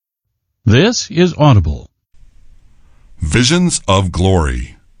This is Audible. Visions of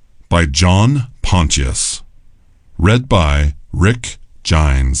Glory by John Pontius. Read by Rick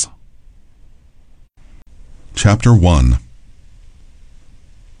Gines. Chapter 1.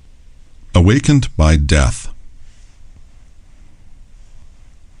 Awakened by Death.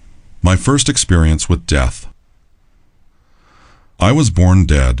 My first experience with death. I was born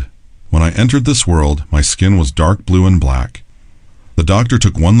dead. When I entered this world, my skin was dark blue and black. The doctor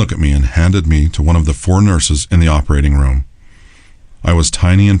took one look at me and handed me to one of the 4 nurses in the operating room. I was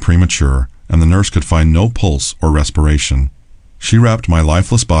tiny and premature, and the nurse could find no pulse or respiration. She wrapped my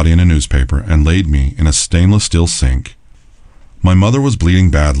lifeless body in a newspaper and laid me in a stainless steel sink. My mother was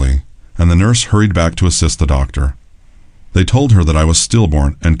bleeding badly, and the nurse hurried back to assist the doctor. They told her that I was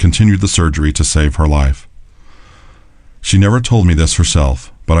stillborn and continued the surgery to save her life. She never told me this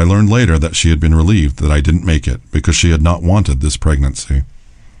herself, but I learned later that she had been relieved that I didn't make it because she had not wanted this pregnancy.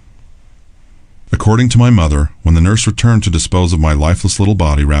 According to my mother, when the nurse returned to dispose of my lifeless little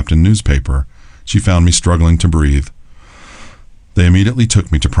body wrapped in newspaper, she found me struggling to breathe. They immediately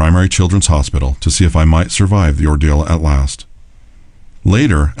took me to Primary Children's Hospital to see if I might survive the ordeal at last.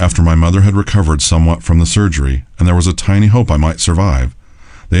 Later, after my mother had recovered somewhat from the surgery, and there was a tiny hope I might survive,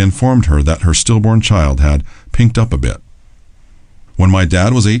 they informed her that her stillborn child had pinked up a bit. When my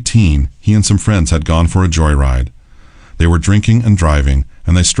dad was 18, he and some friends had gone for a joyride. They were drinking and driving,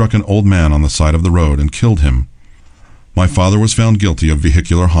 and they struck an old man on the side of the road and killed him. My father was found guilty of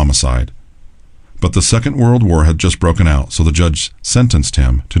vehicular homicide. But the Second World War had just broken out, so the judge sentenced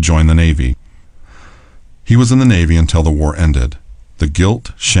him to join the Navy. He was in the Navy until the war ended. The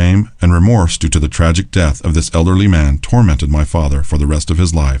guilt, shame, and remorse due to the tragic death of this elderly man tormented my father for the rest of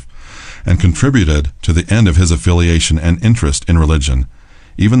his life, and contributed to the end of his affiliation and interest in religion,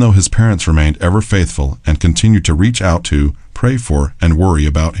 even though his parents remained ever faithful and continued to reach out to, pray for, and worry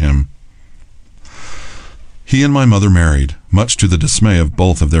about him. He and my mother married, much to the dismay of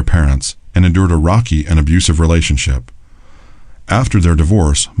both of their parents, and endured a rocky and abusive relationship. After their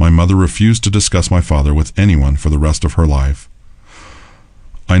divorce, my mother refused to discuss my father with anyone for the rest of her life.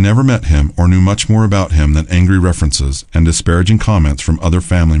 I never met him or knew much more about him than angry references and disparaging comments from other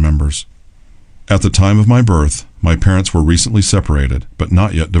family members. At the time of my birth, my parents were recently separated, but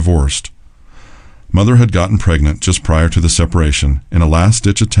not yet divorced. Mother had gotten pregnant just prior to the separation in a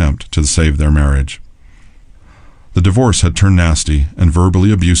last-ditch attempt to save their marriage. The divorce had turned nasty and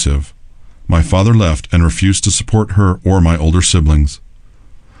verbally abusive. My father left and refused to support her or my older siblings.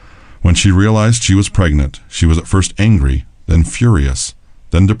 When she realized she was pregnant, she was at first angry, then furious,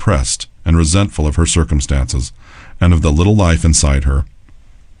 then depressed and resentful of her circumstances and of the little life inside her.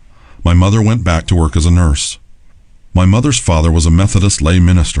 My mother went back to work as a nurse. My mother's father was a Methodist lay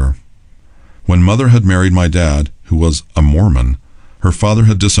minister. When mother had married my dad, who was a Mormon, her father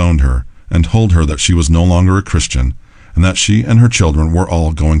had disowned her and told her that she was no longer a Christian and that she and her children were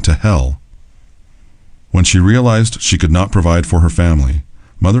all going to hell. When she realized she could not provide for her family,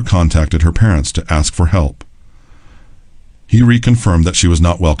 mother contacted her parents to ask for help. He reconfirmed that she was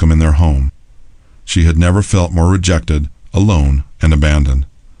not welcome in their home. She had never felt more rejected, alone, and abandoned.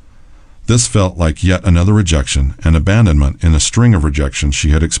 This felt like yet another rejection and abandonment in a string of rejections she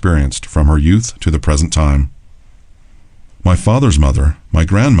had experienced from her youth to the present time. My father's mother, my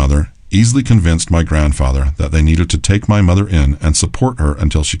grandmother, easily convinced my grandfather that they needed to take my mother in and support her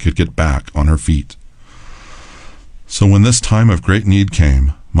until she could get back on her feet. So when this time of great need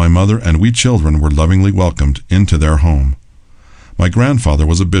came, my mother and we children were lovingly welcomed into their home. My grandfather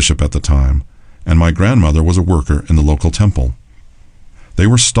was a bishop at the time, and my grandmother was a worker in the local temple. They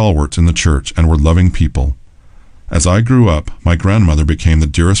were stalwarts in the church and were loving people. As I grew up, my grandmother became the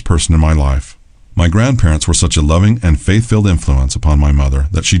dearest person in my life. My grandparents were such a loving and faith-filled influence upon my mother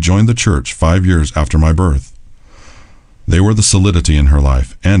that she joined the church 5 years after my birth. They were the solidity in her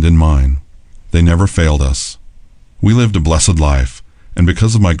life and in mine. They never failed us. We lived a blessed life, and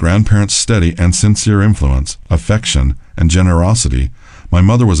because of my grandparents' steady and sincere influence, affection, and generosity, my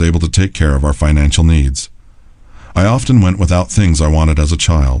mother was able to take care of our financial needs. I often went without things I wanted as a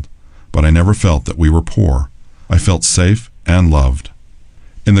child, but I never felt that we were poor. I felt safe and loved.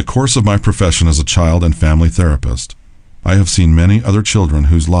 In the course of my profession as a child and family therapist, I have seen many other children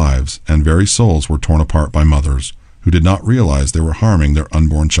whose lives and very souls were torn apart by mothers who did not realize they were harming their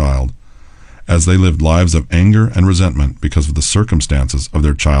unborn child, as they lived lives of anger and resentment because of the circumstances of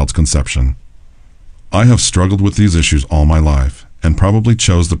their child's conception. I have struggled with these issues all my life, and probably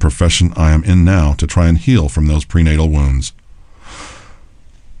chose the profession I am in now to try and heal from those prenatal wounds.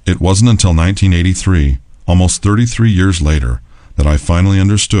 It wasn't until 1983, almost 33 years later, that I finally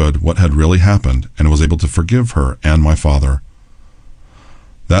understood what had really happened and was able to forgive her and my father.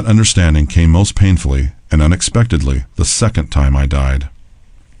 That understanding came most painfully and unexpectedly the second time I died.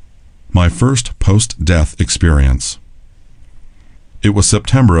 My first post-death experience. It was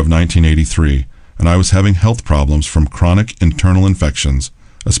September of 1983, and I was having health problems from chronic internal infections,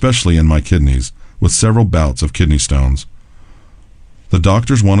 especially in my kidneys, with several bouts of kidney stones. The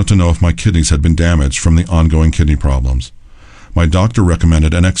doctors wanted to know if my kidneys had been damaged from the ongoing kidney problems. My doctor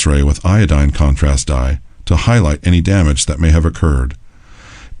recommended an X-ray with iodine contrast dye to highlight any damage that may have occurred.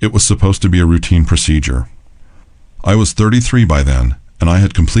 It was supposed to be a routine procedure. I was 33 by then, and I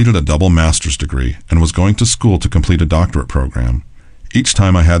had completed a double master's degree and was going to school to complete a doctorate program. Each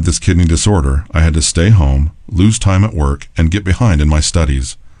time I had this kidney disorder, I had to stay home, lose time at work, and get behind in my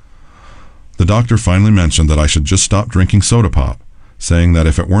studies. The doctor finally mentioned that I should just stop drinking soda pop, saying that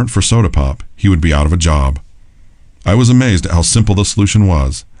if it weren't for soda pop, he would be out of a job. I was amazed at how simple the solution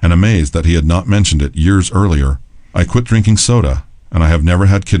was, and amazed that he had not mentioned it years earlier. I quit drinking soda, and I have never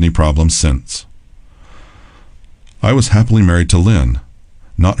had kidney problems since. I was happily married to Lynn,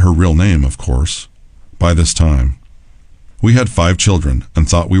 not her real name, of course, by this time. We had 5 children and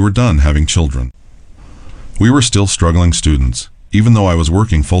thought we were done having children. We were still struggling students, even though I was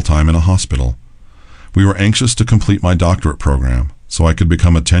working full-time in a hospital. We were anxious to complete my doctorate program so I could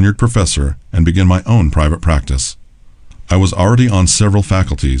become a tenured professor and begin my own private practice. I was already on several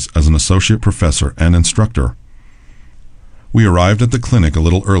faculties as an associate professor and instructor. We arrived at the clinic a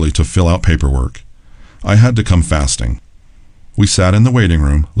little early to fill out paperwork. I had to come fasting. We sat in the waiting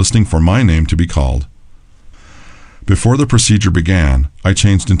room, listening for my name to be called. Before the procedure began, I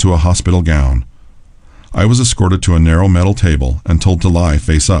changed into a hospital gown. I was escorted to a narrow metal table and told to lie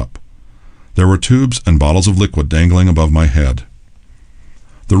face up. There were tubes and bottles of liquid dangling above my head.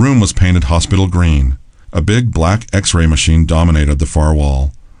 The room was painted hospital green. A big black X-ray machine dominated the far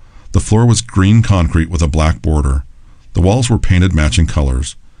wall. The floor was green concrete with a black border. The walls were painted matching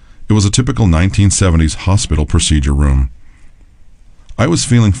colors. It was a typical 1970s hospital procedure room. I was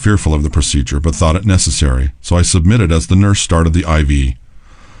feeling fearful of the procedure, but thought it necessary, so I submitted as the nurse started the IV.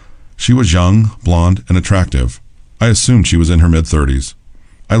 She was young, blonde, and attractive. I assumed she was in her mid-30s.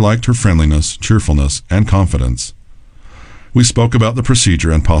 I liked her friendliness, cheerfulness, and confidence. We spoke about the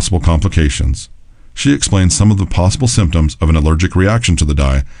procedure and possible complications. She explained some of the possible symptoms of an allergic reaction to the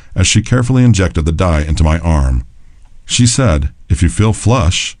dye as she carefully injected the dye into my arm. She said, "If you feel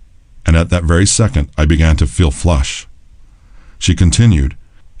flush," and at that very second I began to feel flush. She continued,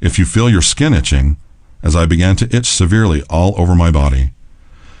 "If you feel your skin itching," as I began to itch severely all over my body.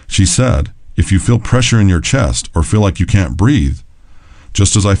 She said, "If you feel pressure in your chest or feel like you can't breathe,"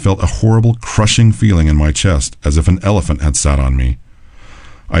 just as I felt a horrible crushing feeling in my chest as if an elephant had sat on me.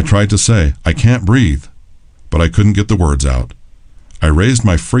 I tried to say, "I can't breathe," but I couldn't get the words out. I raised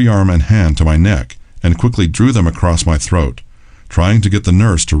my free arm and hand to my neck and quickly drew them across my throat, trying to get the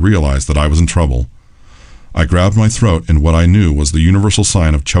nurse to realize that I was in trouble. I grabbed my throat in what I knew was the universal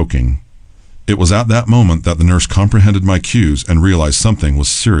sign of choking. It was at that moment that the nurse comprehended my cues and realized something was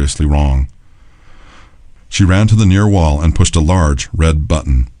seriously wrong. She ran to the near wall and pushed a large red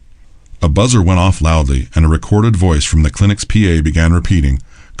button. A buzzer went off loudly, and a recorded voice from the clinic's PA began repeating,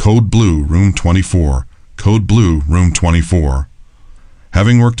 "Code Blue, Room 24. Code Blue, Room 24.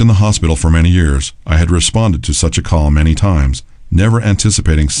 Having worked in the hospital for many years, I had responded to such a call many times, never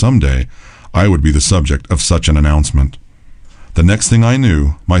anticipating someday I would be the subject of such an announcement. The next thing I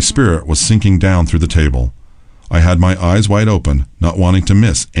knew, my spirit was sinking down through the table. I had my eyes wide open, not wanting to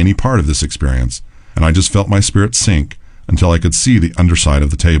miss any part of this experience, and I just felt my spirit sink until I could see the underside of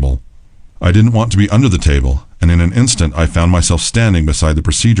the table. I didn't want to be under the table, and in an instant I found myself standing beside the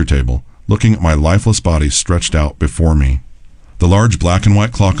procedure table, looking at my lifeless body stretched out before me. The large black and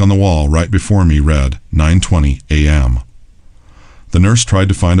white clock on the wall right before me read 9:20 a.m. The nurse tried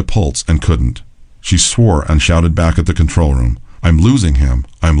to find a pulse and couldn't. She swore and shouted back at the control room, "I'm losing him!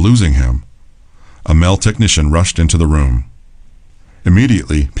 I'm losing him!" A male technician rushed into the room.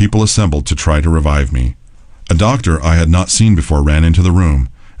 Immediately, people assembled to try to revive me. A doctor I had not seen before ran into the room,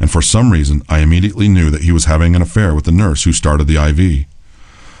 and for some reason I immediately knew that he was having an affair with the nurse who started the IV.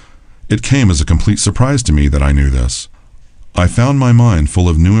 It came as a complete surprise to me that I knew this. I found my mind full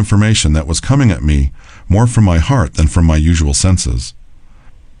of new information that was coming at me more from my heart than from my usual senses.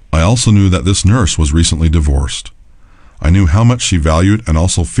 I also knew that this nurse was recently divorced. I knew how much she valued and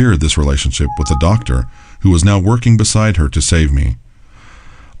also feared this relationship with the doctor who was now working beside her to save me.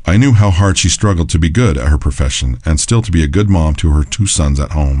 I knew how hard she struggled to be good at her profession and still to be a good mom to her 2 sons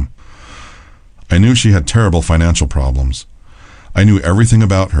at home. I knew she had terrible financial problems. I knew everything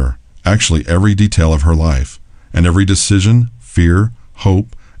about her, actually every detail of her life, and every decision, fear,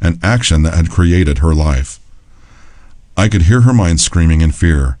 hope, and action that had created her life. I could hear her mind screaming in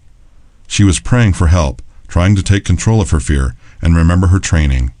fear. She was praying for help, trying to take control of her fear and remember her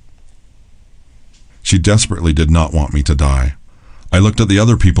training. She desperately did not want me to die. I looked at the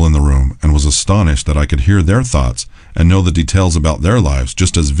other people in the room and was astonished that I could hear their thoughts and know the details about their lives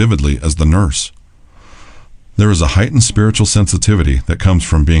just as vividly as the nurse. There is a heightened spiritual sensitivity that comes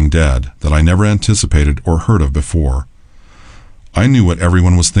from being dead that I never anticipated or heard of before. I knew what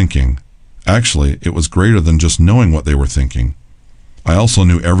everyone was thinking. Actually, it was greater than just knowing what they were thinking. I also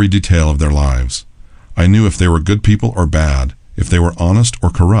knew every detail of their lives. I knew if they were good people or bad, if they were honest or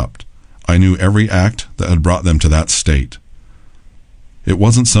corrupt. I knew every act that had brought them to that state. It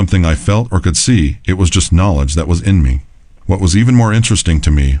wasn't something I felt or could see, it was just knowledge that was in me. What was even more interesting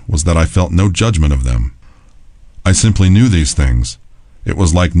to me was that I felt no judgment of them. I simply knew these things. It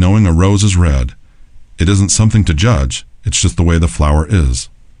was like knowing a rose is red. It isn't something to judge, it's just the way the flower is.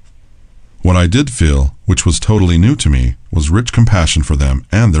 What I did feel, which was totally new to me, was rich compassion for them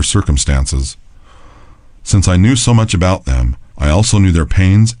and their circumstances. Since I knew so much about them, I also knew their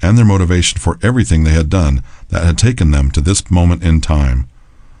pains and their motivation for everything they had done that had taken them to this moment in time.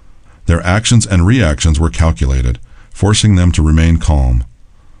 Their actions and reactions were calculated, forcing them to remain calm.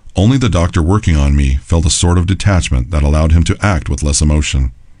 Only the doctor working on me felt a sort of detachment that allowed him to act with less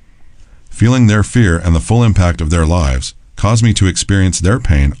emotion. Feeling their fear and the full impact of their lives caused me to experience their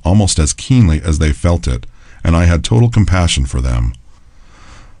pain almost as keenly as they felt it, and I had total compassion for them.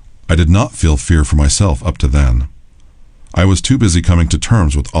 I did not feel fear for myself up to then. I was too busy coming to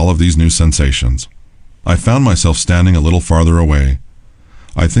terms with all of these new sensations. I found myself standing a little farther away.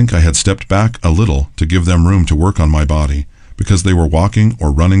 I think I had stepped back a little to give them room to work on my body, because they were walking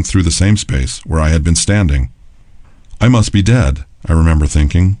or running through the same space where I had been standing. I must be dead, I remember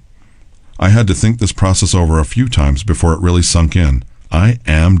thinking. I had to think this process over a few times before it really sunk in. I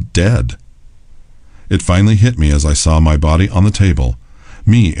am dead. It finally hit me as I saw my body on the table,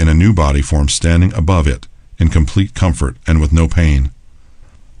 me in a new body form standing above it, in complete comfort and with no pain.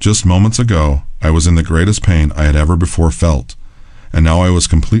 Just moments ago, I was in the greatest pain I had ever before felt, and now I was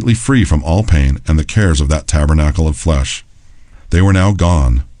completely free from all pain and the cares of that tabernacle of flesh. They were now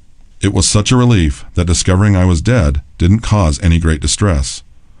gone. It was such a relief that discovering I was dead didn't cause any great distress.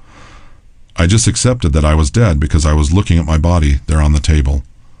 I just accepted that I was dead because I was looking at my body there on the table.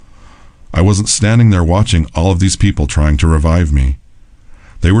 I wasn't standing there watching all of these people trying to revive me.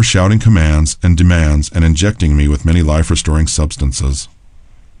 They were shouting commands and demands and injecting me with many life-restoring substances.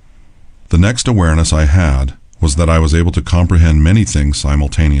 The next awareness I had was that I was able to comprehend many things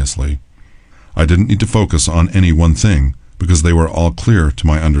simultaneously. I didn't need to focus on any one thing because they were all clear to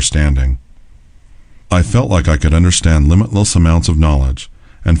my understanding. I felt like I could understand limitless amounts of knowledge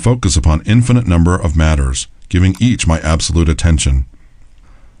and focus upon infinite number of matters, giving each my absolute attention.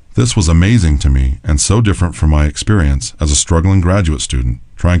 This was amazing to me and so different from my experience as a struggling graduate student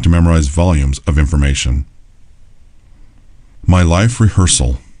trying to memorize volumes of information. My life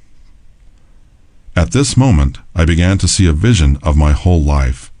rehearsal. At this moment, I began to see a vision of my whole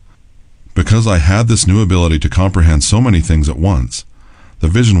life. Because I had this new ability to comprehend so many things at once, the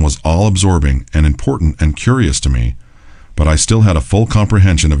vision was all-absorbing and important and curious to me, but I still had a full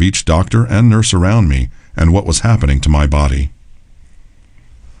comprehension of each doctor and nurse around me and what was happening to my body.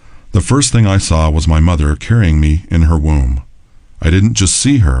 The first thing I saw was my mother carrying me in her womb. I didn't just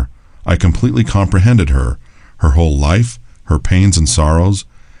see her, I completely comprehended her whole life, her pains and sorrows,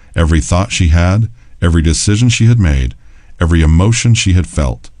 every thought she had, every decision she had made, every emotion she had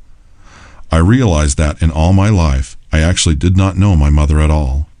felt. I realized that in all my life, I actually did not know my mother at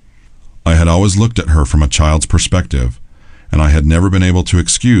all. I had always looked at her from a child's perspective, and I had never been able to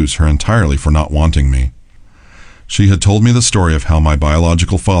excuse her entirely for not wanting me. She had told me the story of how my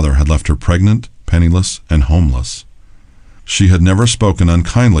biological father had left her pregnant, penniless, and homeless. She had never spoken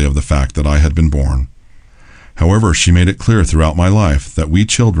unkindly of the fact that I had been born. However, she made it clear throughout my life that we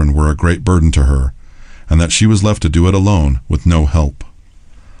children were a great burden to her, and that she was left to do it alone with no help.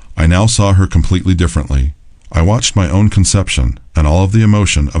 I now saw her completely differently. I watched my own conception and all of the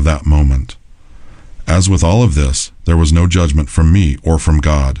emotion of that moment. As with all of this, there was no judgment from me or from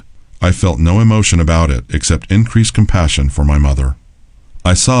God. I felt no emotion about it except increased compassion for my mother.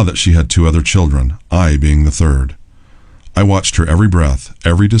 I saw that she had 2 other children, I being the third. I watched her every breath,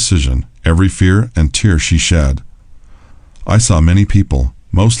 every decision, every fear and tear she shed. I saw many people,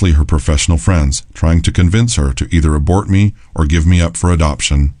 mostly her professional friends, trying to convince her to either abort me or give me up for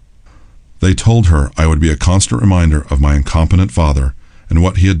adoption. They told her I would be a constant reminder of my incompetent father and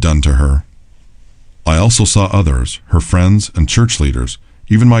what he had done to her. I also saw others, her friends and church leaders,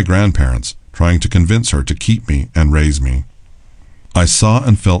 even my grandparents, trying to convince her to keep me and raise me. I saw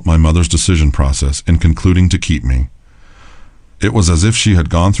and felt my mother's decision process in concluding to keep me. It was as if she had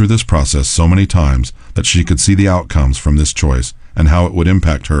gone through this process so many times that she could see the outcomes from this choice and how it would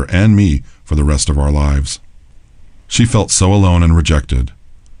impact her and me for the rest of our lives. She felt so alone and rejected.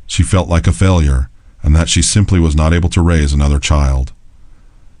 She felt like a failure, and that she simply was not able to raise another child.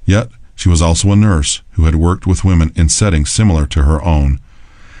 Yet, she was also a nurse who had worked with women in settings similar to her own,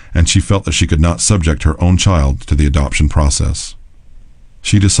 and she felt that she could not subject her own child to the adoption process.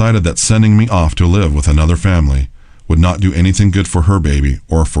 She decided that sending me off to live with another family would not do anything good for her baby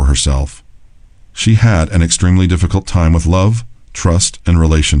or for herself. She had an extremely difficult time with love, trust, and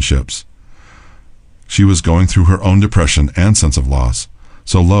relationships. She was going through her own depression and sense of loss,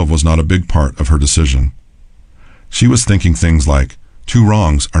 so love was not a big part of her decision. She was thinking things like, 2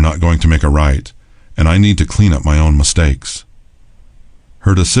 wrongs are not going to make a right, and I need to clean up my own mistakes.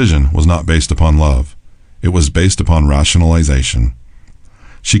 Her decision was not based upon love. It was based upon rationalization.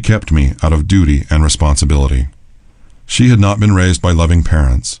 She kept me out of duty and responsibility. She had not been raised by loving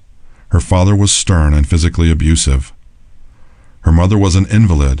parents. Her father was stern and physically abusive. Her mother was an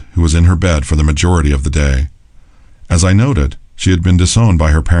invalid who was in her bed for the majority of the day. As I noted, she had been disowned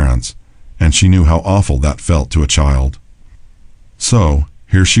by her parents, and she knew how awful that felt to a child. So,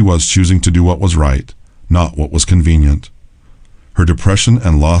 here she was choosing to do what was right, not what was convenient. Her depression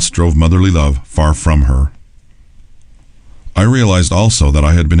and loss drove motherly love far from her. I realized also that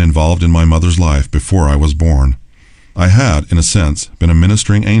I had been involved in my mother's life before I was born. I had, in a sense, been a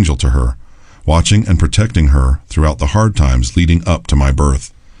ministering angel to her, watching and protecting her throughout the hard times leading up to my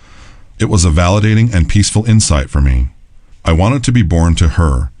birth. It was a validating and peaceful insight for me. I wanted to be born to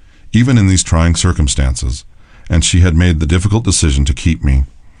her, even in these trying circumstances, and she had made the difficult decision to keep me.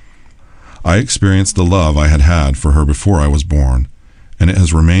 I experienced the love I had had for her before I was born, and it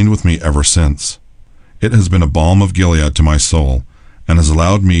has remained with me ever since. It has been a balm of Gilead to my soul, and has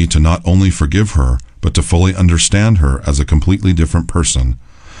allowed me to not only forgive her, but to fully understand her as a completely different person,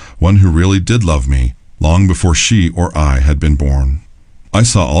 one who really did love me long before she or I had been born. I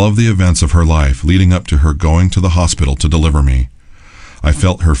saw all of the events of her life leading up to her going to the hospital to deliver me. I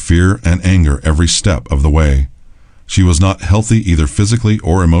felt her fear and anger every step of the way. She was not healthy either physically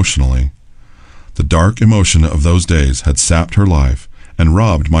or emotionally. The dark emotion of those days had sapped her life and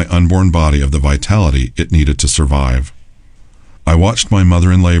robbed my unborn body of the vitality it needed to survive. I watched my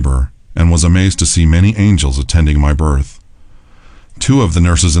mother in labor and was amazed to see many angels attending my birth. 2 of the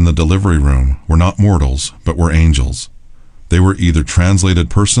nurses in the delivery room were not mortals, but were angels. They were either translated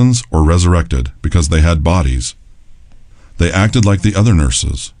persons or resurrected because they had bodies. They acted like the other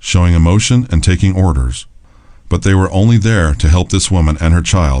nurses, showing emotion and taking orders, but they were only there to help this woman and her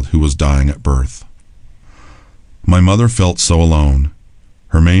child who was dying at birth. My mother felt so alone.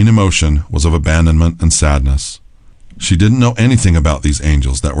 Her main emotion was of abandonment and sadness. She didn't know anything about these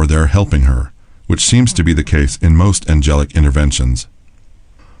angels that were there helping her, which seems to be the case in most angelic interventions.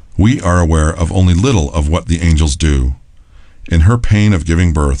 We are aware of only little of what the angels do. In her pain of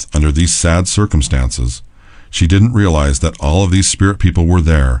giving birth under these sad circumstances, she didn't realize that all of these spirit people were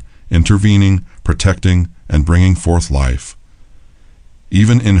there, intervening, protecting, and bringing forth life.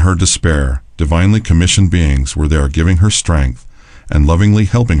 Even in her despair, divinely commissioned beings were there giving her strength and lovingly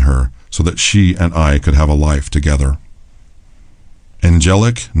helping her so that she and I could have a life together.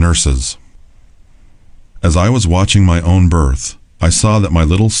 Angelic nurses. As I was watching my own birth, I saw that my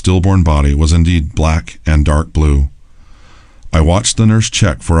little stillborn body was indeed black and dark blue. I watched the nurse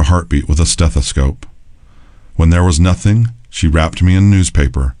check for a heartbeat with a stethoscope. When there was nothing, she wrapped me in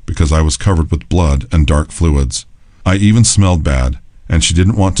newspaper because I was covered with blood and dark fluids. I even smelled bad, and she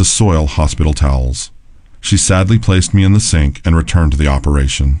didn't want to soil hospital towels. She sadly placed me in the sink and returned to the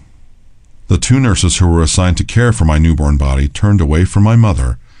operation. The 2 nurses who were assigned to care for my newborn body turned away from my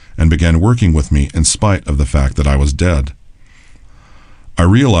mother and began working with me in spite of the fact that I was dead. I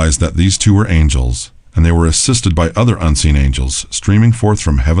realized that these 2 were angels, and they were assisted by other unseen angels streaming forth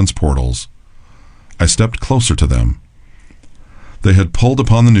from heaven's portals. I stepped closer to them. They had pulled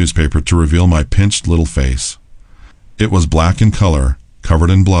upon the newspaper to reveal my pinched little face. It was black in color, covered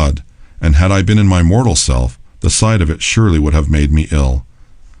in blood, and had I been in my mortal self, the sight of it surely would have made me ill.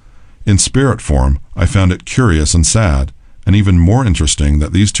 In spirit form, I found it curious and sad, and even more interesting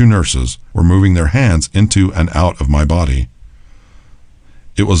that these 2 nurses were moving their hands into and out of my body.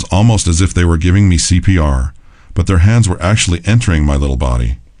 It was almost as if they were giving me CPR, but their hands were actually entering my little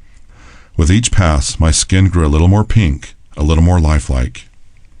body. With each pass, my skin grew a little more pink, a little more lifelike.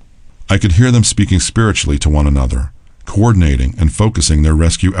 I could hear them speaking spiritually to one another, coordinating and focusing their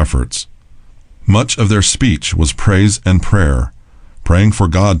rescue efforts. Much of their speech was praise and prayer, praying for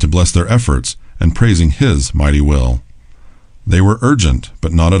God to bless their efforts and praising His mighty will. They were urgent,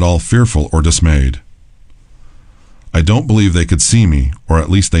 but not at all fearful or dismayed. I don't believe they could see me, or at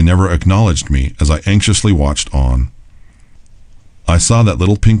least they never acknowledged me as I anxiously watched on. I saw that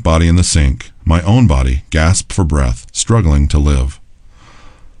little pink body in the sink, my own body, gasp for breath, struggling to live.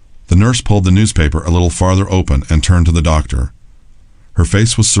 The nurse pulled the newspaper a little farther open and turned to the doctor. Her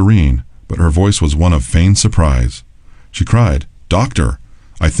face was serene, but her voice was one of feigned surprise. She cried, "Doctor,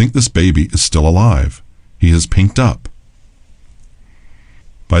 I think this baby is still alive. He is pinked up."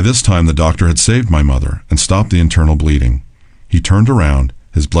 By this time the doctor had saved my mother and stopped the internal bleeding. He turned around,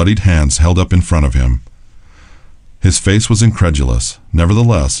 his bloodied hands held up in front of him. His face was incredulous.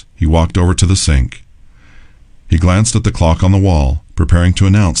 Nevertheless, he walked over to the sink. He glanced at the clock on the wall, preparing to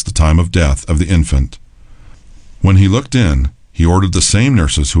announce the time of death of the infant. When he looked in, he ordered the same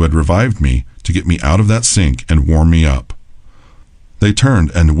nurses who had revived me to get me out of that sink and warm me up. They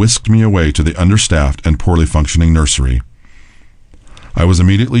turned and whisked me away to the understaffed and poorly functioning nursery. I was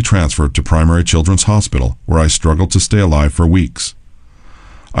immediately transferred to Primary Children's Hospital, where I struggled to stay alive for weeks.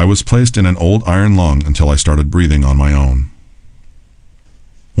 I was placed in an old iron lung until I started breathing on my own.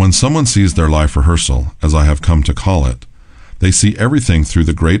 When someone sees their life rehearsal, as I have come to call it, they see everything through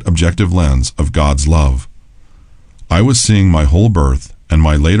the great objective lens of God's love. I was seeing my whole birth and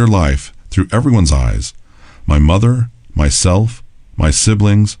my later life through everyone's eyes: my mother, myself, my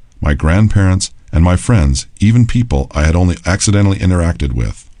siblings, my grandparents, and my friends, even people I had only accidentally interacted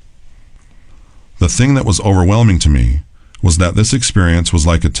with. The thing that was overwhelming to me was that this experience was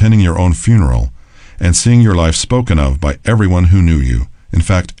like attending your own funeral and seeing your life spoken of by everyone who knew you, in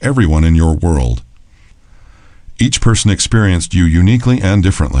fact, everyone in your world. Each person experienced you uniquely and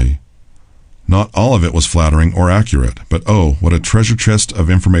differently. Not all of it was flattering or accurate, but oh, what a treasure chest of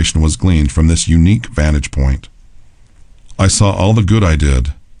information was gleaned from this unique vantage point. I saw all the good I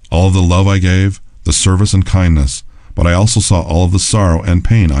did, all of the love I gave, the service and kindness, but I also saw all of the sorrow and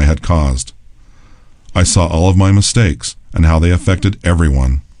pain I had caused. I saw all of my mistakes and how they affected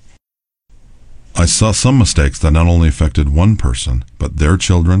everyone. I saw some mistakes that not only affected one person, but their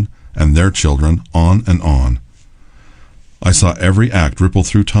children and their children, on and on. I saw every act ripple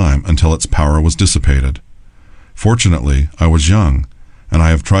through time until its power was dissipated. Fortunately, I was young, and I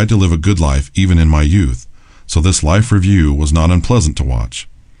have tried to live a good life even in my youth, so this life review was not unpleasant to watch.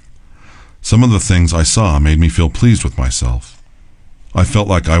 Some of the things I saw made me feel pleased with myself. I felt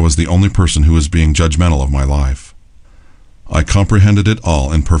like I was the only person who was being judgmental of my life. I comprehended it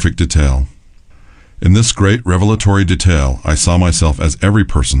all in perfect detail. In this great revelatory detail, I saw myself as every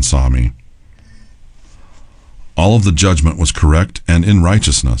person saw me. All of the judgment was correct and in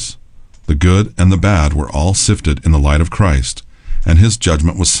righteousness. The good and the bad were all sifted in the light of Christ, and his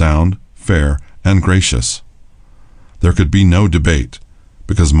judgment was sound, fair, and gracious. There could be no debate,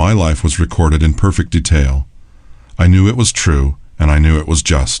 because my life was recorded in perfect detail. I knew it was true, and I knew it was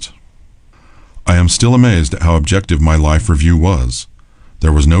just. I am still amazed at how objective my life review was.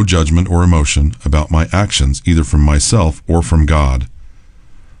 There was no judgment or emotion about my actions either from myself or from God.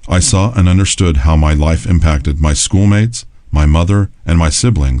 I saw and understood how my life impacted my schoolmates, my mother, and my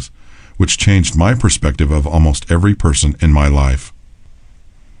siblings, which changed my perspective of almost every person in my life.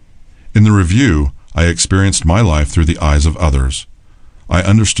 In the review, I experienced my life through the eyes of others. I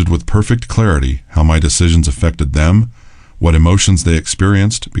understood with perfect clarity how my decisions affected them, what emotions they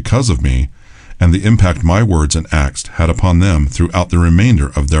experienced because of me, and the impact my words and acts had upon them throughout the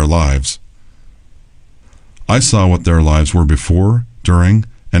remainder of their lives. I saw what their lives were before, during,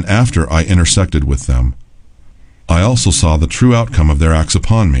 and after I intersected with them. I also saw the true outcome of their acts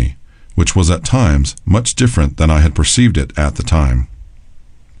upon me, which was at times much different than I had perceived it at the time.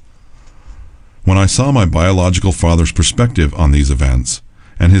 When I saw my biological father's perspective on these events,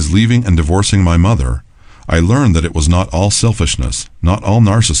 and his leaving and divorcing my mother, I learned that it was not all selfishness, not all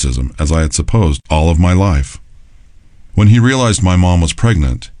narcissism, as I had supposed all of my life. When he realized my mom was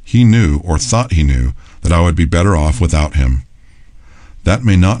pregnant, he knew, or thought he knew, that I would be better off without him. That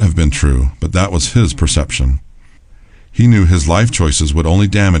may not have been true, but that was his perception. He knew his life choices would only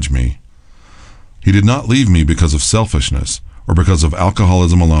damage me. He did not leave me because of selfishness, or because of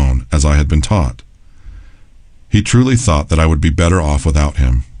alcoholism alone, as I had been taught. He truly thought that I would be better off without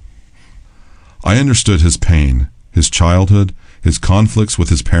him. I understood his pain, his childhood, his conflicts with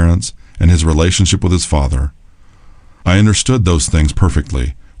his parents, and his relationship with his father. I understood those things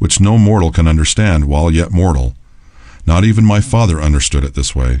perfectly, which no mortal can understand while yet mortal. Not even my father understood it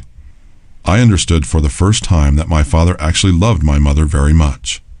this way. I understood for the first time that my father actually loved my mother very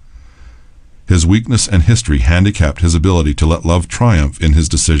much. His weakness and history handicapped his ability to let love triumph in his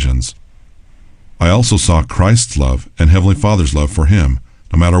decisions. I also saw Christ's love and Heavenly Father's love for him,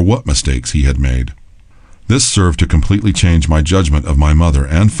 no matter what mistakes he had made. This served to completely change my judgment of my mother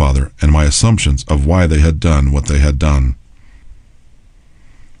and father and my assumptions of why they had done what they had done.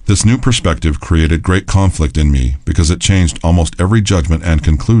 This new perspective created great conflict in me because it changed almost every judgment and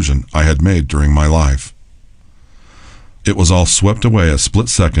conclusion I had made during my life. It was all swept away a split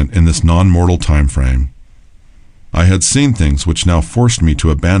second in this non-mortal time frame. I had seen things which now forced me to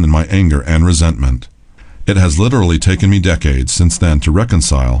abandon my anger and resentment. It has literally taken me decades since then to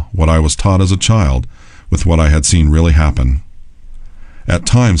reconcile what I was taught as a child with what I had seen really happen. At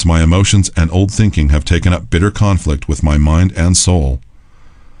times, my emotions and old thinking have taken up bitter conflict with my mind and soul.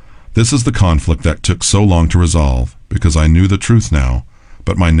 This is the conflict that took so long to resolve, because I knew the truth now,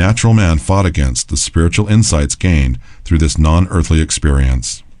 but my natural man fought against the spiritual insights gained through this non-earthly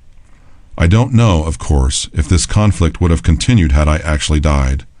experience. I don't know, of course, if this conflict would have continued had I actually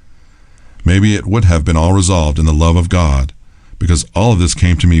died. Maybe it would have been all resolved in the love of God, because all of this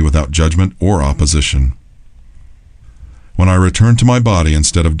came to me without judgment or opposition. When I returned to my body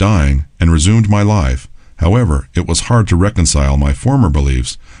instead of dying and resumed my life, however, it was hard to reconcile my former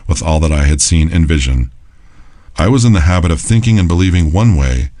beliefs with all that I had seen in vision. I was in the habit of thinking and believing one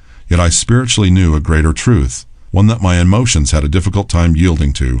way, yet I spiritually knew a greater truth, one that my emotions had a difficult time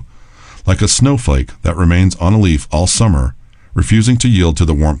yielding to, like a snowflake that remains on a leaf all summer, refusing to yield to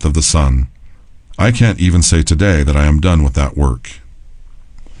the warmth of the sun. I can't even say today that I am done with that work.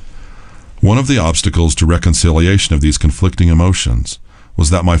 One of the obstacles to reconciliation of these conflicting emotions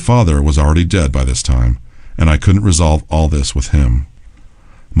was that my father was already dead by this time, and I couldn't resolve all this with him.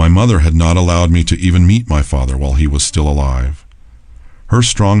 My mother had not allowed me to even meet my father while he was still alive. Her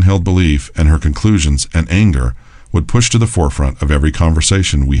strong-held belief and her conclusions and anger would push to the forefront of every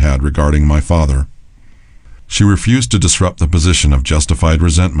conversation we had regarding my father. She refused to disrupt the position of justified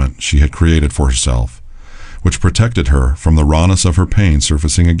resentment she had created for herself, which protected her from the rawness of her pain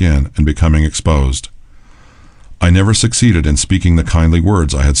surfacing again and becoming exposed. I never succeeded in speaking the kindly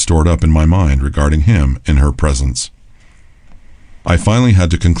words I had stored up in my mind regarding him in her presence. I finally had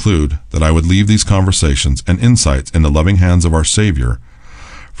to conclude that I would leave these conversations and insights in the loving hands of our Savior,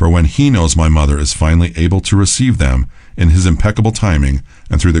 for when He knows my mother is finally able to receive them in His impeccable timing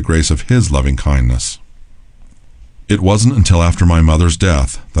and through the grace of His loving kindness. It wasn't until after my mother's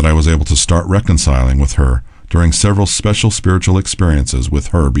death that I was able to start reconciling with her during several special spiritual experiences with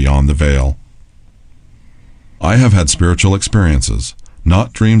her beyond the veil. I have had spiritual experiences,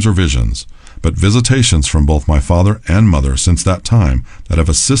 not dreams or visions, but visitations from both my father and mother since that time that have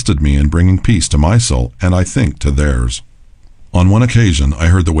assisted me in bringing peace to my soul and I think to theirs. On one occasion, I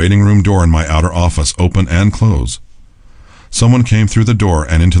heard the waiting room door in my outer office open and close. Someone came through the door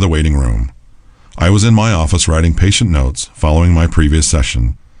and into the waiting room. I was in my office writing patient notes following my previous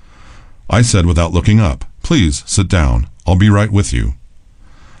session. I said without looking up, "Please sit down. I'll be right with you."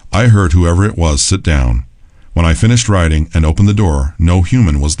 I heard whoever it was sit down. When I finished writing and opened the door, no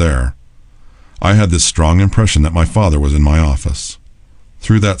human was there. I had this strong impression that my father was in my office.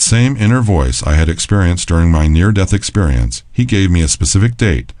 Through that same inner voice I had experienced during my near-death experience, he gave me a specific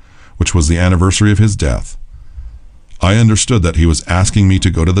date, which was the anniversary of his death. I understood that he was asking me to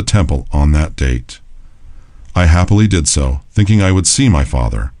go to the temple on that date. I happily did so, thinking I would see my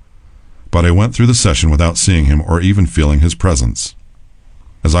father. But I went through the session without seeing him or even feeling his presence.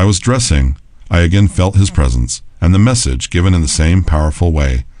 As I was dressing, I again felt his presence and the message given in the same powerful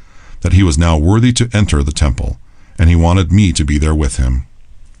way, that he was now worthy to enter the temple, and he wanted me to be there with him.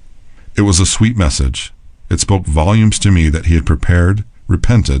 It was a sweet message. It spoke volumes to me that he had prepared,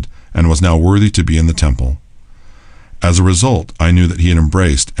 repented, and was now worthy to be in the temple. As a result, I knew that he had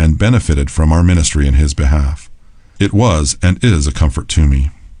embraced and benefited from our ministry in his behalf. It was and is a comfort to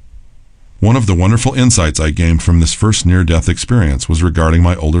me. One of the wonderful insights I gained from this first near-death experience was regarding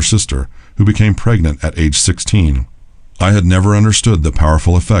my older sister, who became pregnant at age 16. I had never understood the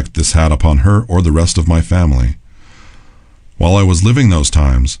powerful effect this had upon her or the rest of my family. While I was living those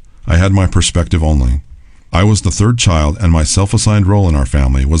times, I had my perspective only. I was the third child, and my self-assigned role in our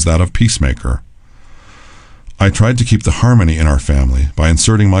family was that of peacemaker. I tried to keep the harmony in our family by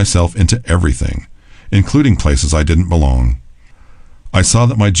inserting myself into everything, including places I didn't belong. I saw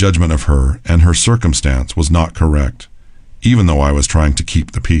that my judgment of her and her circumstance was not correct, even though I was trying to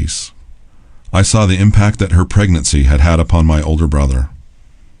keep the peace. I saw the impact that her pregnancy had had upon my older brother.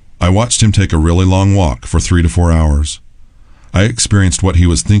 I watched him take a really long walk for 3 to 4 hours. I experienced what he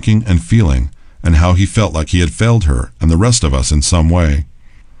was thinking and feeling, and how he felt like he had failed her and the rest of us in some way.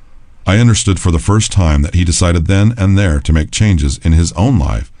 I understood for the first time that he decided then and there to make changes in his own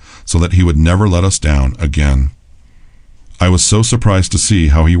life so that he would never let us down again. I was so surprised to see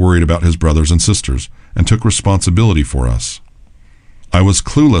how he worried about his brothers and sisters and took responsibility for us. I was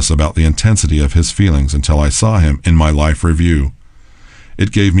clueless about the intensity of his feelings until I saw him in my life review.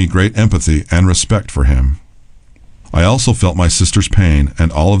 It gave me great empathy and respect for him. I also felt my sister's pain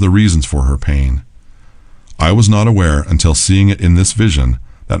and all of the reasons for her pain. I was not aware until seeing it in this vision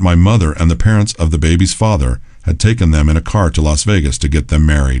that my mother and the parents of the baby's father had taken them in a car to Las Vegas to get them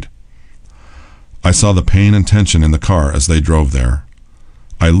married. I saw the pain and tension in the car as they drove there.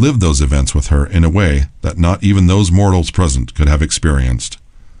 I lived those events with her in a way that not even those mortals present could have experienced.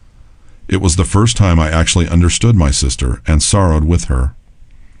 It was the first time I actually understood my sister and sorrowed with her.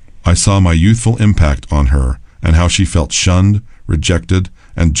 I saw my youthful impact on her and how she felt shunned, rejected,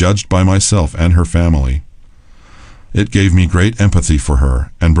 and judged by myself and her family. It gave me great empathy for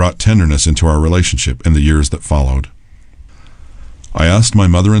her and brought tenderness into our relationship in the years that followed. I asked my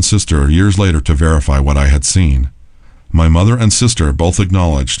mother and sister years later to verify what I had seen. My mother and sister both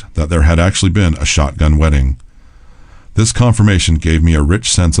acknowledged that there had actually been a shotgun wedding. This confirmation gave me a rich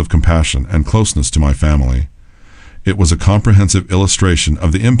sense of compassion and closeness to my family. It was a comprehensive illustration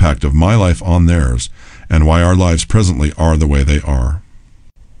of the impact of my life on theirs and why our lives presently are the way they are.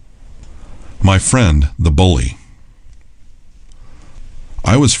 My friend, the bully.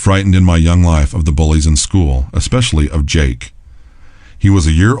 I was frightened in my young life of the bullies in school, especially of Jake. He was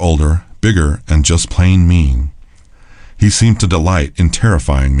a year older, bigger, and just plain mean. He seemed to delight in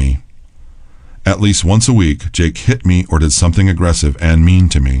terrifying me. At least once a week, Jake hit me or did something aggressive and mean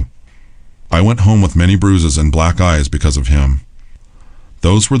to me. I went home with many bruises and black eyes because of him.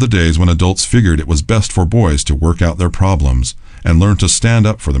 Those were the days when adults figured it was best for boys to work out their problems and learn to stand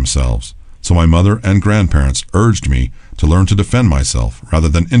up for themselves, so my mother and grandparents urged me to learn to defend myself rather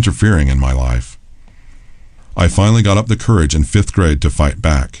than interfering in my life. I finally got up the courage in 5th grade to fight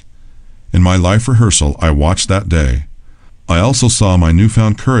back. In my life rehearsal, I watched that day. I also saw my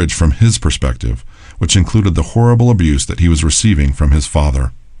newfound courage from his perspective, which included the horrible abuse that he was receiving from his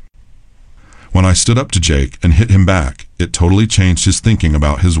father. When I stood up to Jake and hit him back, it totally changed his thinking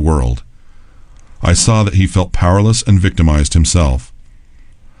about his world. I saw that he felt powerless and victimized himself.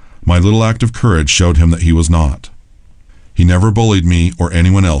 My little act of courage showed him that he was not. He never bullied me or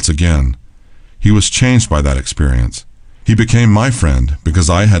anyone else again. He was changed by that experience. He became my friend because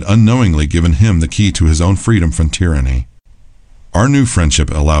I had unknowingly given him the key to his own freedom from tyranny. Our new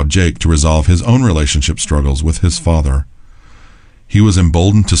friendship allowed Jake to resolve his own relationship struggles with his father. He was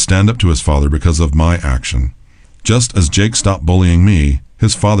emboldened to stand up to his father because of my action. Just as Jake stopped bullying me,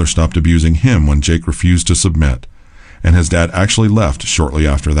 his father stopped abusing him when Jake refused to submit, and his dad actually left shortly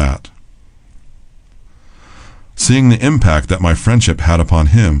after that. Seeing the impact that my friendship had upon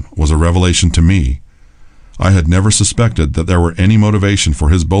him was a revelation to me. I had never suspected that there were any motivation for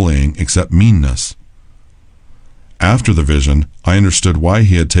his bullying except meanness. After the vision, I understood why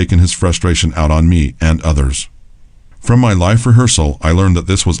he had taken his frustration out on me and others. From my life rehearsal, I learned that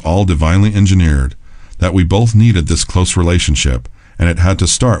this was all divinely engineered, that we both needed this close relationship, and it had to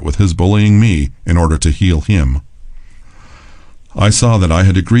start with his bullying me in order to heal him. I saw that I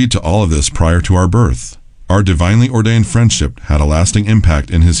had agreed to all of this prior to our birth. Our divinely ordained friendship had a lasting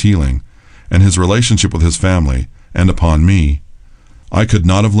impact in his healing, and his relationship with his family, and upon me. I could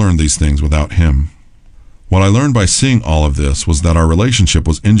not have learned these things without him. What I learned by seeing all of this was that our relationship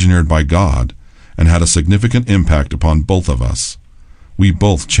was engineered by God and had a significant impact upon both of us. We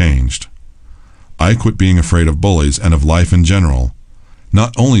both changed. I quit being afraid of bullies and of life in general.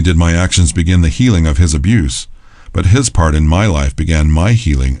 Not only did my actions begin the healing of his abuse, but his part in my life began my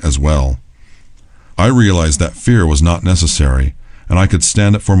healing as well. I realized that fear was not necessary, and I could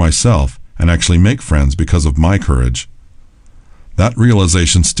stand up for myself and actually make friends because of my courage. That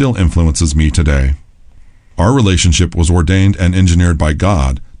realization still influences me today. Our relationship was ordained and engineered by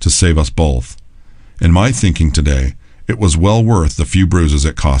God to save us both. In my thinking today, it was well worth the few bruises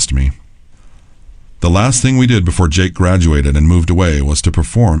it cost me. The last thing we did before Jake graduated and moved away was to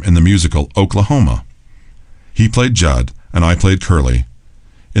perform in the musical Oklahoma. He played Judd, and I played Curly.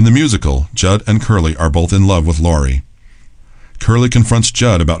 In the musical, Judd and Curly are both in love with Laurie. Curly confronts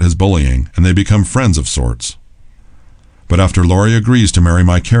Judd about his bullying, and they become friends of sorts. But after Laurie agrees to marry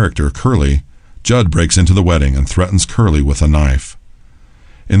my character, Curly, Judd breaks into the wedding and threatens Curly with a knife.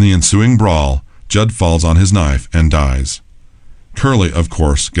 In the ensuing brawl, Judd falls on his knife and dies. Curly, of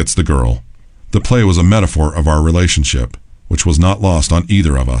course, gets the girl. The play was a metaphor of our relationship, which was not lost on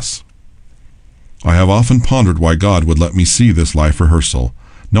either of us. I have often pondered why God would let me see this life rehearsal,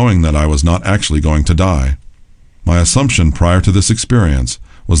 knowing that I was not actually going to die. My assumption prior to this experience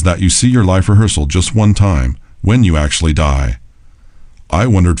was that you see your life rehearsal just one time, when you actually die. I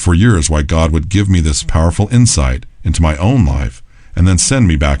wondered for years why God would give me this powerful insight into my own life and then send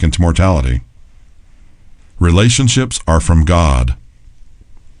me back into mortality. Relationships are from God.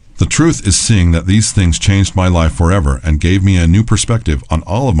 The truth is seeing that these things changed my life forever and gave me a new perspective on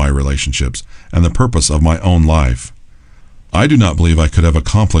all of my relationships and the purpose of my own life. I do not believe I could have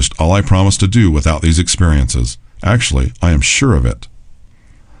accomplished all I promised to do without these experiences. Actually, I am sure of it.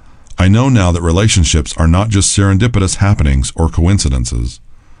 I know now that relationships are not just serendipitous happenings or coincidences.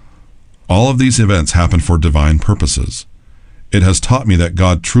 All of these events happen for divine purposes. It has taught me that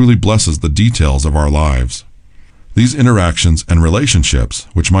God truly blesses the details of our lives. These interactions and relationships,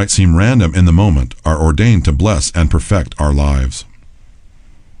 which might seem random in the moment, are ordained to bless and perfect our lives.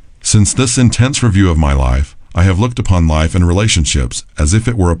 Since this intense review of my life, I have looked upon life and relationships as if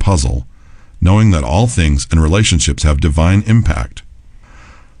it were a puzzle, knowing that all things and relationships have divine impact.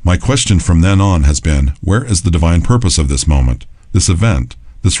 My question from then on has been, where is the divine purpose of this moment, this event,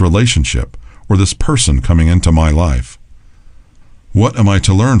 this relationship, or this person coming into my life? What am I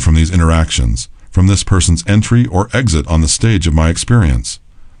to learn from these interactions, from this person's entry or exit on the stage of my experience?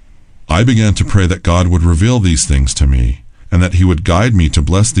 I began to pray that God would reveal these things to me, and that He would guide me to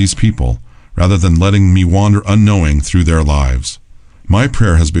bless these people, rather than letting me wander unknowing through their lives. My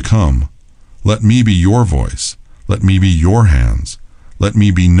prayer has become, let me be your voice, let me be your hands, let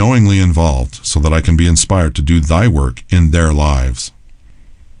me be knowingly involved so that I can be inspired to do thy work in their lives.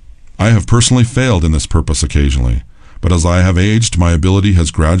 I have personally failed in this purpose occasionally, but as I have aged, my ability has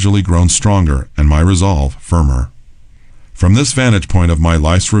gradually grown stronger and my resolve firmer. From this vantage point of my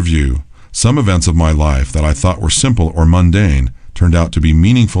life's review, some events of my life that I thought were simple or mundane turned out to be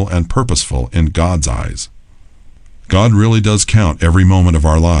meaningful and purposeful in God's eyes. God really does count every moment of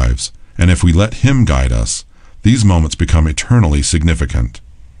our lives, and if we let Him guide us, these moments become eternally significant.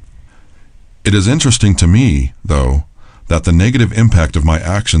 It is interesting to me, though, that the negative impact of my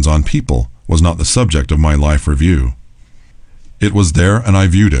actions on people was not the subject of my life review. It was there and I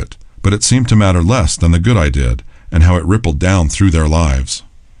viewed it, but it seemed to matter less than the good I did and how it rippled down through their lives.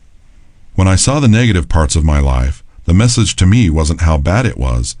 When I saw the negative parts of my life, the message to me wasn't how bad it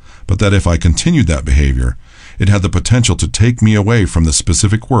was, but that if I continued that behavior, it had the potential to take me away from the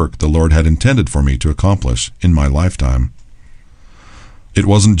specific work the Lord had intended for me to accomplish in my lifetime. It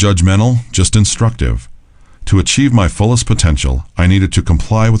wasn't judgmental, just instructive. To achieve my fullest potential, I needed to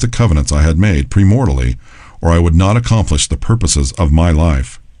comply with the covenants I had made premortally, or I would not accomplish the purposes of my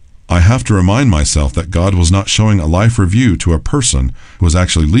life. I have to remind myself that God was not showing a life review to a person who was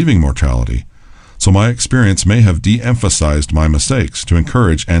actually leaving mortality, so my experience may have de-emphasized my mistakes to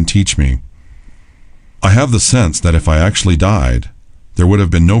encourage and teach me. I have the sense that if I actually died, there would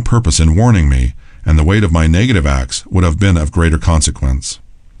have been no purpose in warning me, and the weight of my negative acts would have been of greater consequence.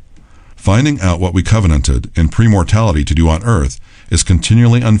 Finding out what we covenanted in premortality to do on earth is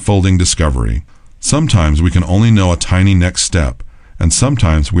continually unfolding discovery. Sometimes we can only know a tiny next step, and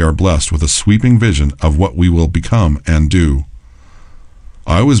sometimes we are blessed with a sweeping vision of what we will become and do.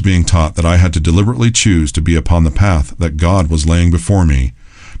 I was being taught that I had to deliberately choose to be upon the path that God was laying before me,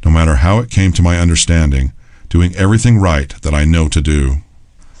 no matter how it came to my understanding, doing everything right that I know to do.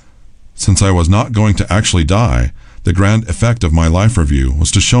 Since I was not going to actually die, the grand effect of my life review was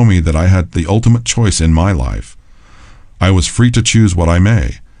to show me that I had the ultimate choice in my life. I was free to choose what I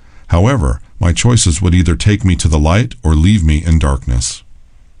may. However, my choices would either take me to the light or leave me in darkness.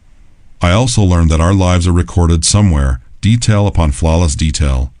 I also learned that our lives are recorded somewhere, detail upon flawless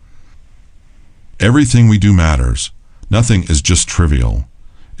detail. Everything we do matters. Nothing is just trivial.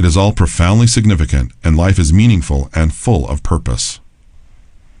 It is all profoundly significant, and life is meaningful and full of purpose.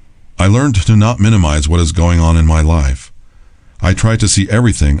 I learned to not minimize what is going on in my life. I try to see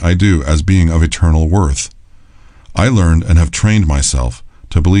everything I do as being of eternal worth. I learned and have trained myself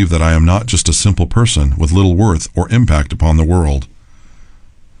to believe that I am not just a simple person with little worth or impact upon the world.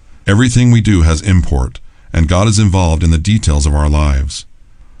 Everything we do has import, and God is involved in the details of our lives.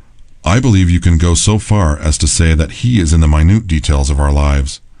 I believe you can go so far as to say that He is in the minute details of our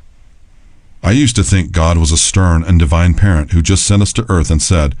lives. I used to think God was a stern and divine parent who just sent us to earth and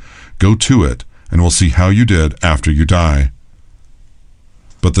said, "Go to it, and we'll see how you did after you die."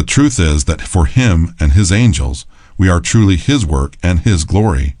 But the truth is that for Him and His angels, we are truly His work and His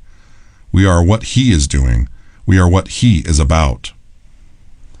glory. We are what He is doing. We are what He is about.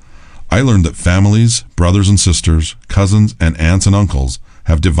 I learned that families, brothers and sisters, cousins and aunts and uncles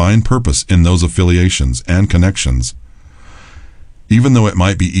have divine purpose in those affiliations and connections. Even though it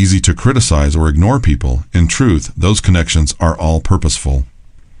might be easy to criticize or ignore people, in truth, those connections are all purposeful.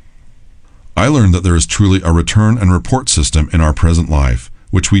 I learned that there is truly a return and report system in our present life,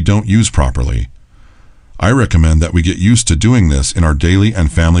 which we don't use properly. I recommend that we get used to doing this in our daily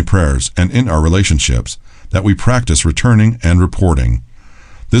and family prayers and in our relationships, that we practice returning and reporting.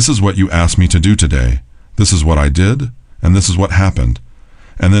 This is what you asked me to do today. This is what I did, and this is what happened.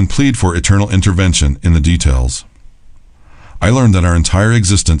 and then plead for eternal intervention in the details. I learned that our entire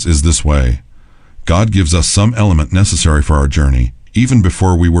existence is this way. God gives us some element necessary for our journey, even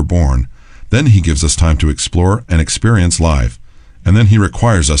before we were born. Then he gives us time to explore and experience life, and then he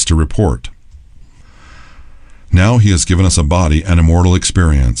requires us to report. Now he has given us a body and a mortal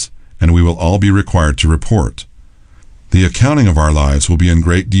experience, and we will all be required to report. The accounting of our lives will be in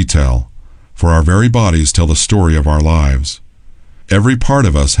great detail, for our very bodies tell the story of our lives. Every part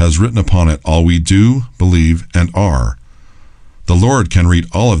of us has written upon it all we do, believe, and are. The Lord can read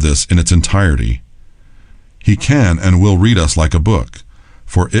all of this in its entirety. He can and will read us like a book,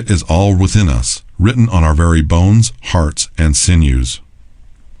 for it is all within us, written on our very bones, hearts, and sinews.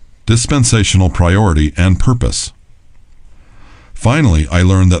 Dispensational priority and purpose. Finally, I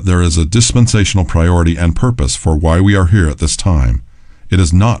learned that there is a dispensational priority and purpose for why we are here at this time. It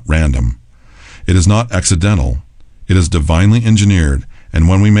is not random. It is not accidental. It is divinely engineered, and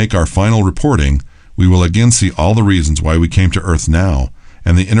when we make our final reporting, we will again see all the reasons why we came to earth now,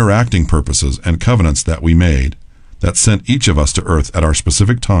 and the interacting purposes and covenants that we made, that sent each of us to earth at our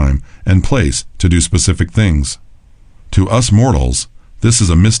specific time and place to do specific things. To us mortals, this is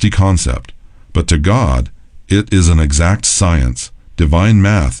a misty concept, but to God, it is an exact science, divine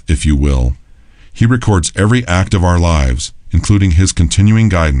math, if you will. He records every act of our lives, including his continuing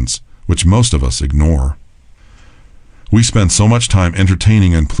guidance, which most of us ignore. We spend so much time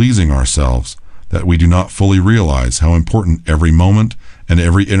entertaining and pleasing ourselves that we do not fully realize how important every moment and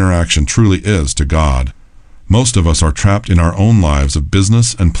every interaction truly is to God. Most of us are trapped in our own lives of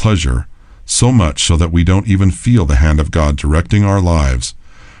business and pleasure, so much so that we don't even feel the hand of God directing our lives,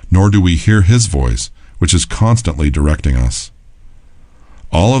 nor do we hear his voice, which is constantly directing us.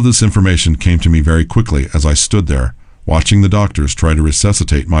 All of this information came to me very quickly as I stood there, watching the doctors try to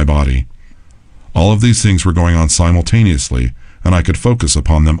resuscitate my body. All of these things were going on simultaneously, and I could focus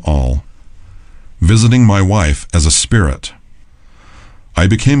upon them all. Visiting my wife as a spirit. I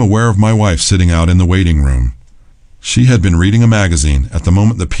became aware of my wife sitting out in the waiting room. She had been reading a magazine at the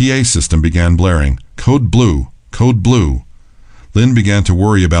moment the PA system began blaring, "Code Blue, Code Blue." Lynn began to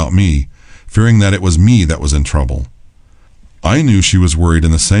worry about me, fearing that it was me that was in trouble. I knew she was worried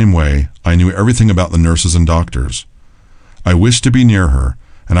in the same way I knew everything about the nurses and doctors. I wished to be near her,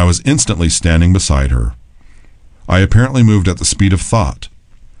 and I was instantly standing beside her. I apparently moved at the speed of thought.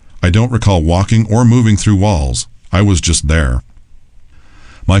 I don't recall walking or moving through walls. I was just there.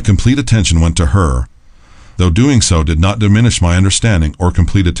 My complete attention went to her, though doing so did not diminish my understanding or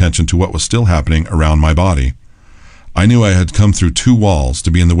complete attention to what was still happening around my body. I knew I had come through 2 walls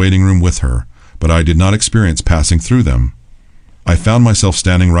to be in the waiting room with her, but I did not experience passing through them. I found myself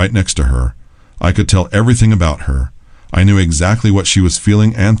standing right next to her. I could tell everything about her. I knew exactly what she was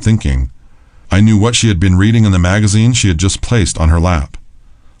feeling and thinking. I knew what she had been reading in the magazine she had just placed on her lap.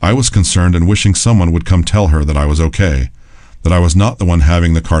 I was concerned and wishing someone would come tell her that I was okay, that I was not the one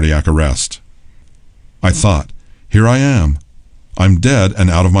having the cardiac arrest. I thought, here I am. I'm dead and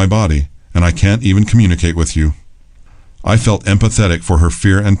out of my body, and I can't even communicate with you. I felt empathetic for her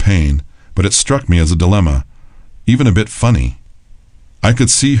fear and pain, but it struck me as a dilemma, even a bit funny. I could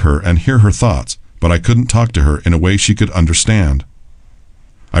see her and hear her thoughts, but I couldn't talk to her in a way she could understand.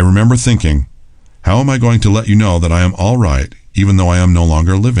 I remember thinking, how am I going to let you know that I am all right, even though I am no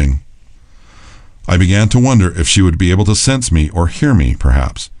longer living? I began to wonder if she would be able to sense me or hear me,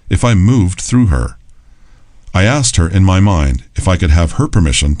 perhaps, if I moved through her. I asked her in my mind if I could have her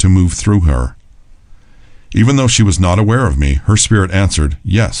permission to move through her. Even though she was not aware of me, her spirit answered,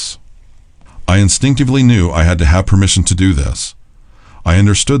 yes. I instinctively knew I had to have permission to do this. I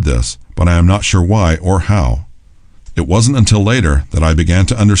understood this, but I am not sure why or how. It wasn't until later that I began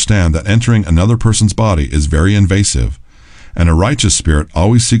to understand that entering another person's body is very invasive, and a righteous spirit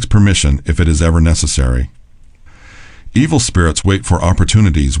always seeks permission if it is ever necessary. Evil spirits wait for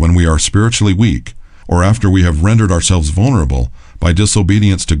opportunities when we are spiritually weak, or after we have rendered ourselves vulnerable by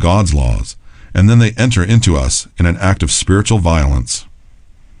disobedience to God's laws, and then they enter into us in an act of spiritual violence.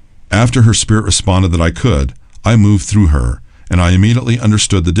 After her spirit responded that I could, I moved through her, and I immediately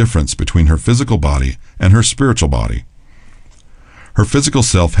understood the difference between her physical body and her spiritual body. Her physical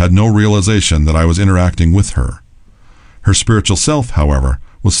self had no realization that I was interacting with her. Her spiritual self, however,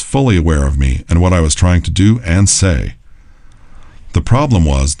 was fully aware of me and what I was trying to do and say. The problem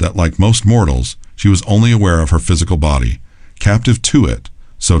was that, like most mortals, she was only aware of her physical body, captive to it,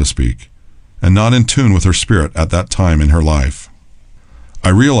 so to speak, and not in tune with her spirit at that time in her life. I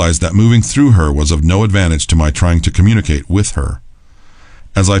realized that moving through her was of no advantage to my trying to communicate with her.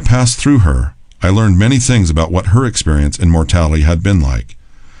 As I passed through her, I learned many things about what her experience in mortality had been like,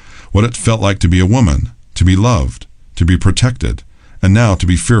 what it felt like to be a woman, to be loved, to be protected, and now to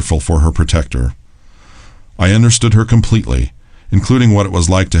be fearful for her protector. I understood her completely, including what it was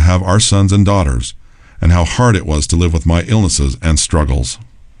like to have our sons and daughters, and how hard it was to live with my illnesses and struggles.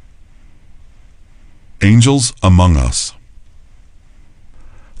 Angels among us.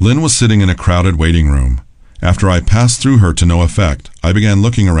 Lynn was sitting in a crowded waiting room. After I passed through her to no effect, I began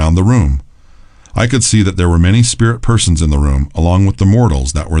looking around the room. I could see that there were many spirit persons in the room, along with the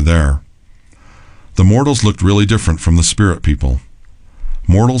mortals that were there. The mortals looked really different from the spirit people.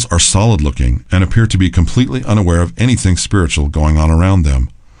 Mortals are solid-looking and appear to be completely unaware of anything spiritual going on around them,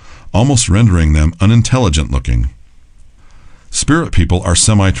 almost rendering them unintelligent-looking. Spirit people are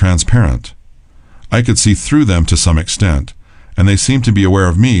semi-transparent. I could see through them to some extent, and they seemed to be aware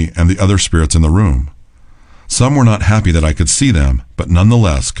of me and the other spirits in the room. Some were not happy that I could see them, but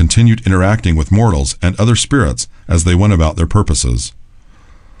nonetheless continued interacting with mortals and other spirits as they went about their purposes.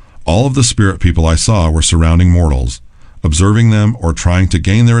 All of the spirit people I saw were surrounding mortals, observing them or trying to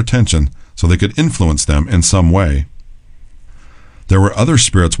gain their attention so they could influence them in some way. There were other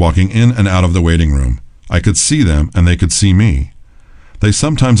spirits walking in and out of the waiting room. I could see them and they could see me. They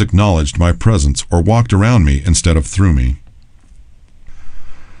sometimes acknowledged my presence or walked around me instead of through me.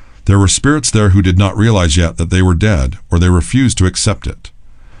 There were spirits there who did not realize yet that they were dead, or they refused to accept it.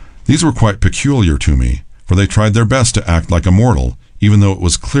 These were quite peculiar to me, for they tried their best to act like a mortal, even though it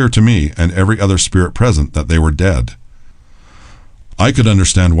was clear to me and every other spirit present that they were dead. I could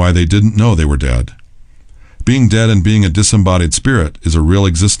understand why they didn't know they were dead. Being dead and being a disembodied spirit is a real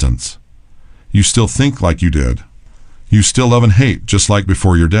existence. You still think like you did. You still love and hate just like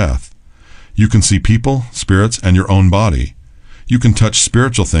before your death. You can see people, spirits, and your own body. You can touch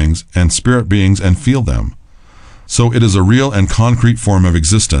spiritual things and spirit beings and feel them. So it is a real and concrete form of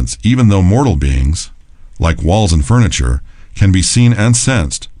existence, even though mortal beings, like walls and furniture, can be seen and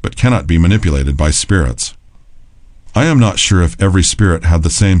sensed, but cannot be manipulated by spirits. I am not sure if every spirit had the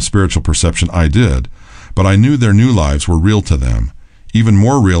same spiritual perception I did, but I knew their new lives were real to them, even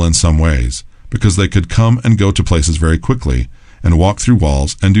more real in some ways, because they could come and go to places very quickly, and walk through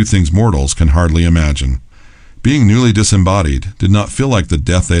walls and do things mortals can hardly imagine. Being newly disembodied did not feel like the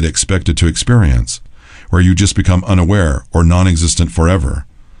death they'd expected to experience, where you just become unaware or non-existent forever.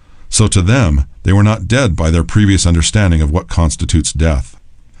 So to them, they were not dead by their previous understanding of what constitutes death.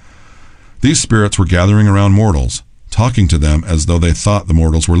 These spirits were gathering around mortals, talking to them as though they thought the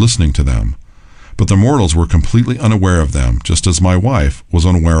mortals were listening to them. But the mortals were completely unaware of them, just as my wife was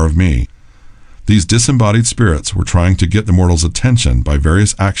unaware of me. These disembodied spirits were trying to get the mortals' attention by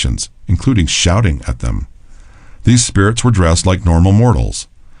various actions, including shouting at them. These spirits were dressed like normal mortals.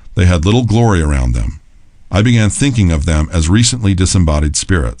 They had little glory around them. I began thinking of them as recently disembodied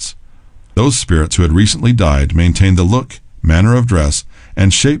spirits. Those spirits who had recently died maintained the look, manner of dress,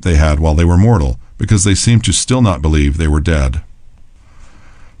 and shape they had while they were mortal, because they seemed to still not believe they were dead.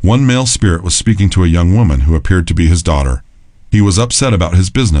 One male spirit was speaking to a young woman who appeared to be his daughter. He was upset about his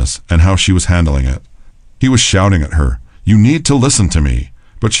business and how she was handling it. He was shouting at her, "You need to listen to me,"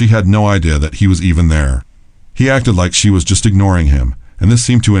 but she had no idea that he was even there. He acted like she was just ignoring him, and this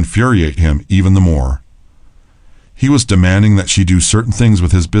seemed to infuriate him even the more. He was demanding that she do certain things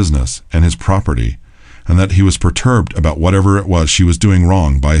with his business and his property, and that he was perturbed about whatever it was she was doing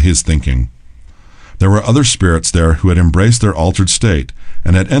wrong by his thinking. There were other spirits there who had embraced their altered state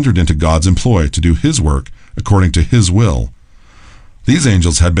and had entered into God's employ to do His work according to His will. These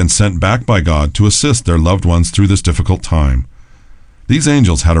angels had been sent back by God to assist their loved ones through this difficult time. These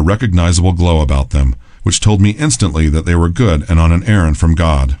angels had a recognizable glow about them, which told me instantly that they were good and on an errand from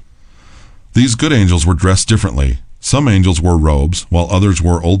God. These good angels were dressed differently. Some angels wore robes, while others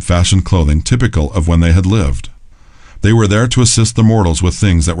wore old-fashioned clothing typical of when they had lived. They were there to assist the mortals with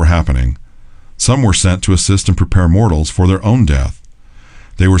things that were happening. Some were sent to assist and prepare mortals for their own death.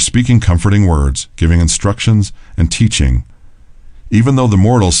 They were speaking comforting words, giving instructions, and teaching. Even though the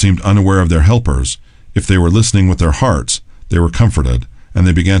mortals seemed unaware of their helpers, if they were listening with their hearts, they were comforted, and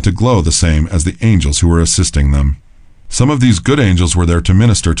they began to glow the same as the angels who were assisting them. Some of these good angels were there to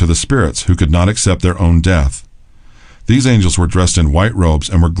minister to the spirits who could not accept their own death. These angels were dressed in white robes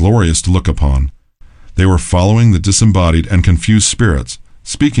and were glorious to look upon. They were following the disembodied and confused spirits,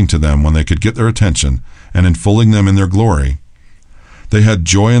 speaking to them when they could get their attention, and enfolding them in their glory. They had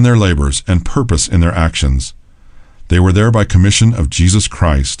joy in their labors and purpose in their actions. They were there by commission of Jesus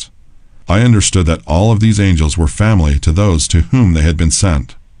Christ. I understood that all of these angels were family to those to whom they had been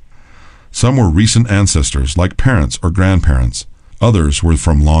sent. Some were recent ancestors, like parents or grandparents. Others were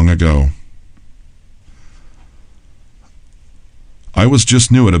from long ago. I was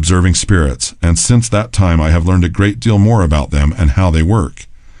just new at observing spirits, and since that time I have learned a great deal more about them and how they work.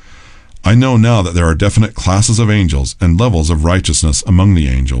 I know now that there are definite classes of angels and levels of righteousness among the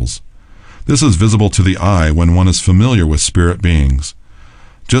angels. This is visible to the eye when one is familiar with spirit beings.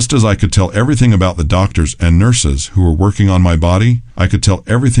 Just as I could tell everything about the doctors and nurses who were working on my body, I could tell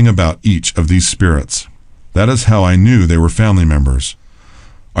everything about each of these spirits. That is how I knew they were family members.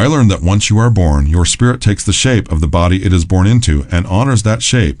 I learned that once you are born, your spirit takes the shape of the body it is born into and honors that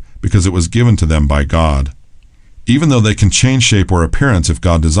shape because it was given to them by God. Even though they can change shape or appearance if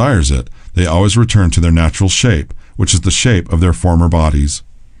God desires it, they always return to their natural shape, which is the shape of their former bodies.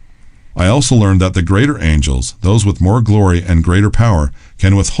 I also learned that the greater angels, those with more glory and greater power,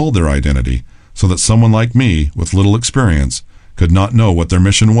 can withhold their identity, so that someone like me, with little experience, could not know what their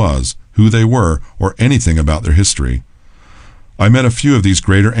mission was, who they were, or anything about their history. I met a few of these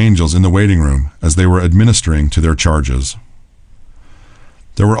greater angels in the waiting room as they were administering to their charges.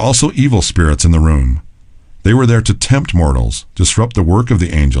 There were also evil spirits in the room. They were there to tempt mortals, disrupt the work of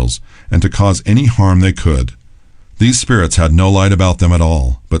the angels, and to cause any harm they could. These spirits had no light about them at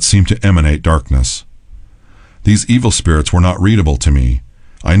all, but seemed to emanate darkness. These evil spirits were not readable to me.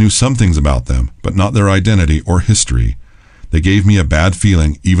 I knew some things about them, but not their identity or history. They gave me a bad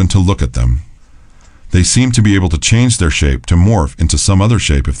feeling even to look at them. They seemed to be able to change their shape to morph into some other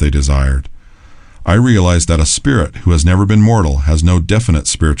shape if they desired. I realized that a spirit who has never been mortal has no definite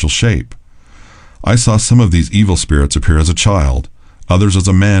spiritual shape. I saw some of these evil spirits appear as a child, others as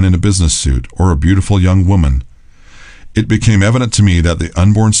a man in a business suit or a beautiful young woman. It became evident to me that the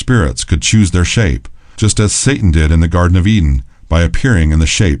unborn spirits could choose their shape, just as Satan did in the Garden of Eden, by appearing in the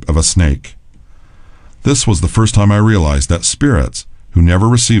shape of a snake. This was the first time I realized that spirits, who never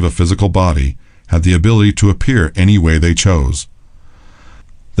receive a physical body, had the ability to appear any way they chose.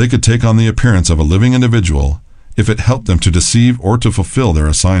 They could take on the appearance of a living individual if it helped them to deceive or to fulfill their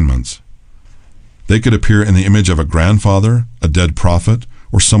assignments. They could appear in the image of a grandfather, a dead prophet,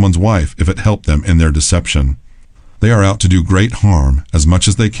 or someone's wife if it helped them in their deception. They are out to do great harm as much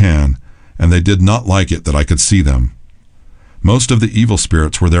as they can, and they did not like it that I could see them. Most of the evil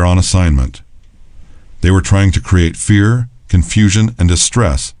spirits were there on assignment. They were trying to create fear, confusion, and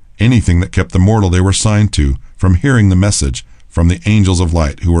distress, anything that kept the mortal they were signed to from hearing the message from the angels of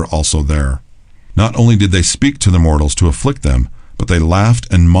light who were also there. Not only did they speak to the mortals to afflict them, but they laughed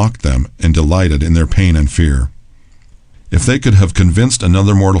and mocked them and delighted in their pain and fear. If they could have convinced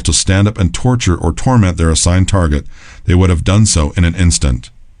another mortal to stand up and torture or torment their assigned target, they would have done so in an instant.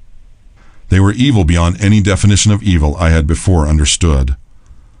 They were evil beyond any definition of evil I had before understood.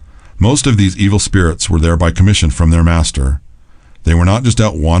 Most of these evil spirits were there by commission from their master. They were not just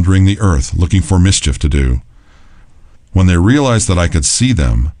out wandering the earth looking for mischief to do. When they realized that I could see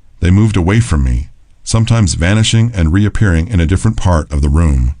them, they moved away from me, sometimes vanishing and reappearing in a different part of the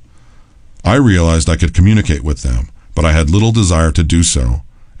room. I realized I could communicate with them, but I had little desire to do so,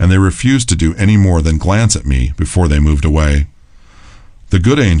 and they refused to do any more than glance at me before they moved away. The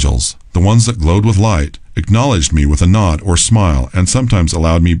good angels, the ones that glowed with light, acknowledged me with a nod or smile and sometimes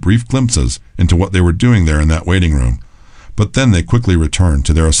allowed me brief glimpses into what they were doing there in that waiting room, but then they quickly returned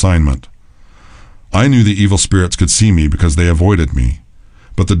to their assignment. I knew the evil spirits could see me because they avoided me,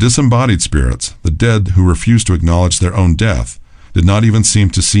 but the disembodied spirits, the dead who refused to acknowledge their own death, did not even seem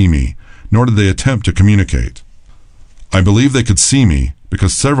to see me, nor did they attempt to communicate. I believe they could see me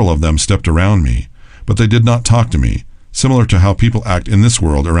because several of them stepped around me, but they did not talk to me, similar to how people act in this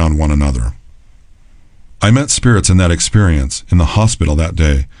world around one another. I met spirits in that experience in the hospital that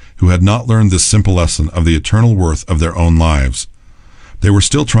day who had not learned this simple lesson of the eternal worth of their own lives. They were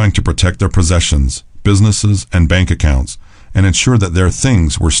still trying to protect their possessions, businesses, and bank accounts, and ensure that their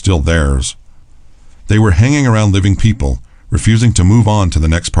things were still theirs. They were hanging around living people, refusing to move on to the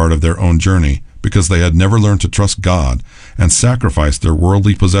next part of their own journey because they had never learned to trust God and sacrifice their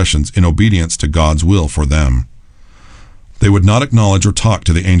worldly possessions in obedience to God's will for them. They would not acknowledge or talk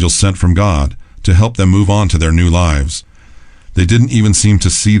to the angels sent from God to help them move on to their new lives. They didn't even seem to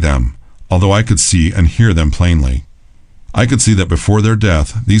see them, although I could see and hear them plainly. I could see that before their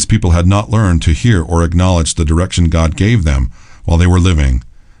death, these people had not learned to hear or acknowledge the direction God gave them while they were living,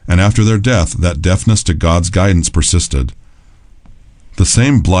 and after their death, that deafness to God's guidance persisted. The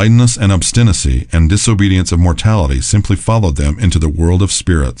same blindness and obstinacy and disobedience of mortality simply followed them into the world of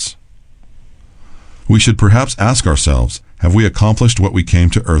spirits. We should perhaps ask ourselves, have we accomplished what we came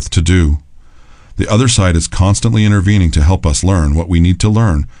to earth to do? The other side is constantly intervening to help us learn what we need to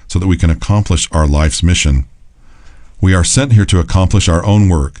learn so that we can accomplish our life's mission. We are sent here to accomplish our own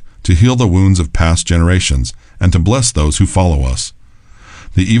work, to heal the wounds of past generations, and to bless those who follow us.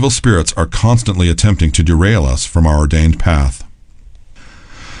 The evil spirits are constantly attempting to derail us from our ordained path.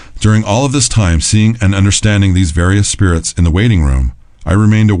 During all of this time, seeing and understanding these various spirits in the waiting room, I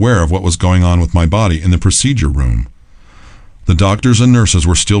remained aware of what was going on with my body in the procedure room. The doctors and nurses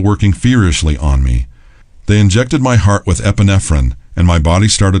were still working feverishly on me. They injected my heart with epinephrine, and my body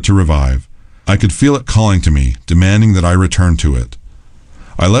started to revive. I could feel it calling to me, demanding that I return to it.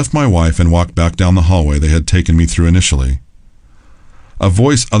 I left my wife and walked back down the hallway they had taken me through initially. A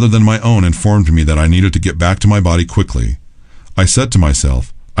voice other than my own informed me that I needed to get back to my body quickly. I said to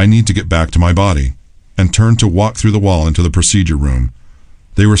myself, I need to get back to my body, and turned to walk through the wall into the procedure room.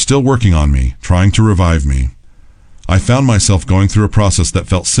 They were still working on me, trying to revive me. I found myself going through a process that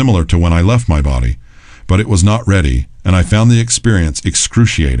felt similar to when I left my body, but it was not ready, and I found the experience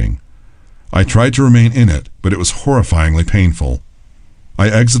excruciating. I tried to remain in it, but it was horrifyingly painful. I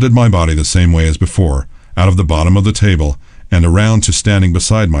exited my body the same way as before, out of the bottom of the table and around to standing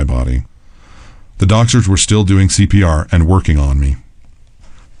beside my body. The doctors were still doing CPR and working on me.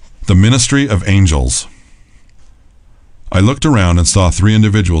 The Ministry of Angels. I looked around and saw 3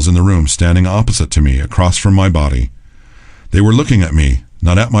 individuals in the room standing opposite to me, across from my body. They were looking at me,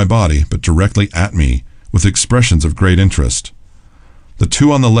 not at my body, but directly at me, with expressions of great interest. The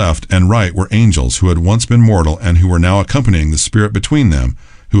 2 on the left and right were angels who had once been mortal and who were now accompanying the spirit between them,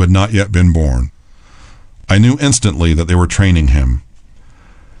 who had not yet been born. I knew instantly that they were training him.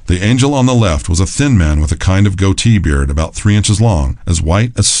 The angel on the left was a thin man with a kind of goatee beard about 3 inches long, as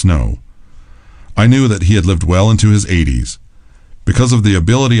white as snow. I knew that he had lived well into his 80s. Because of the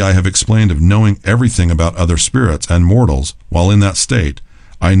ability I have explained of knowing everything about other spirits and mortals while in that state,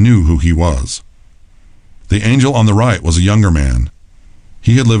 I knew who he was. The angel on the right was a younger man.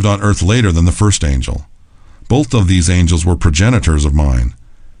 He had lived on earth later than the first angel. Both of these angels were progenitors of mine.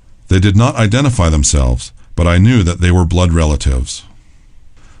 They did not identify themselves, but I knew that they were blood relatives.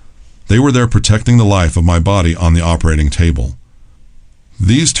 They were there protecting the life of my body on the operating table.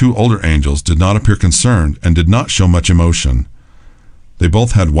 These 2 older angels did not appear concerned and did not show much emotion. They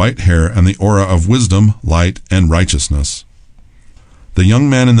both had white hair and the aura of wisdom, light, and righteousness. The young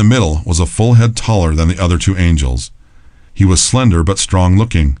man in the middle was a full head taller than the other 2 angels. He was slender but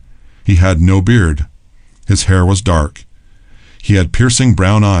strong-looking. He had no beard. His hair was dark. He had piercing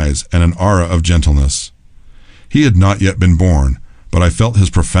brown eyes and an aura of gentleness. He had not yet been born, but I felt his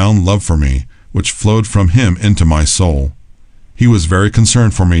profound love for me, which flowed from him into my soul. He was very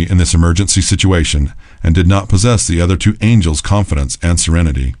concerned for me in this emergency situation, and did not possess the other 2 angels' confidence and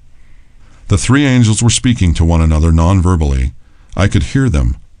serenity. The 3 angels were speaking to one another non-verbally. I could hear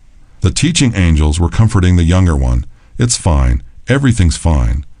them. The teaching angels were comforting the younger one. It's fine. Everything's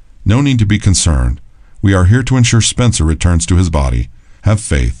fine. No need to be concerned. We are here to ensure Spencer returns to his body. Have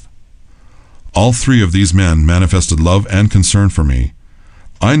faith. All 3 of these men manifested love and concern for me.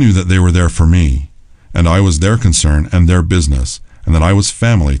 I knew that they were there for me, and I was their concern and their business, and that I was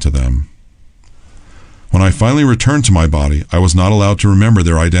family to them. When I finally returned to my body, I was not allowed to remember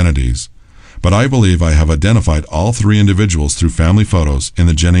their identities, but I believe I have identified all 3 individuals through family photos in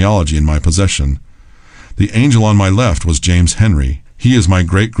the genealogy in my possession. The angel on my left was James Henry. He is my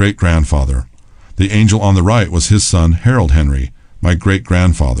great-great-grandfather. The angel on the right was his son, Harold Henry, my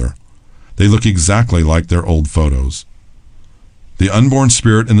great-grandfather. They look exactly like their old photos. The unborn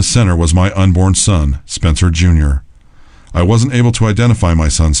spirit in the center was my unborn son, Spencer Jr. I wasn't able to identify my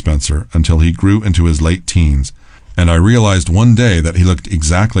son Spencer until he grew into his late teens, and I realized one day that he looked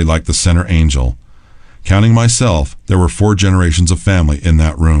exactly like the center angel. Counting myself, there were 4 generations of family in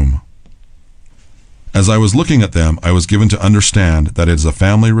that room. As I was looking at them, I was given to understand that it is a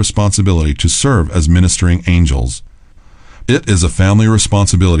family responsibility to serve as ministering angels. It is a family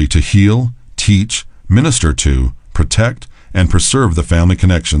responsibility to heal, teach, minister to, protect, and preserve the family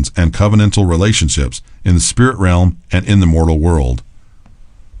connections and covenantal relationships in the spirit realm and in the mortal world.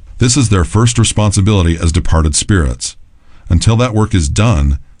 This is their first responsibility as departed spirits. Until that work is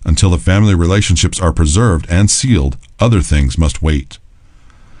done, until the family relationships are preserved and sealed, other things must wait.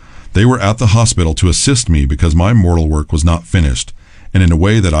 They were at the hospital to assist me because my mortal work was not finished, and in a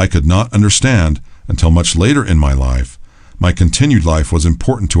way that I could not understand until much later in my life, my continued life was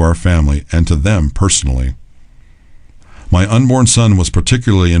important to our family and to them personally. My unborn son was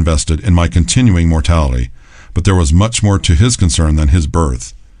particularly invested in my continuing mortality, but there was much more to his concern than his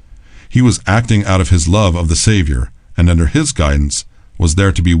birth. He was acting out of his love of the Savior, and under his guidance was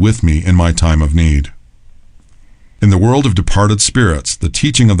there to be with me in my time of need. In the world of departed spirits, the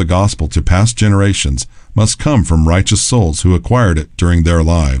teaching of the gospel to past generations must come from righteous souls who acquired it during their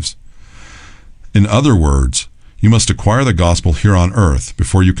lives. In other words, you must acquire the gospel here on earth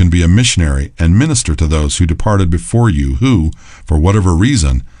before you can be a missionary and minister to those who departed before you who, for whatever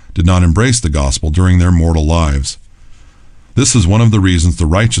reason, did not embrace the gospel during their mortal lives. This is one of the reasons the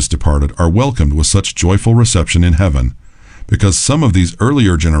righteous departed are welcomed with such joyful reception in heaven, because some of these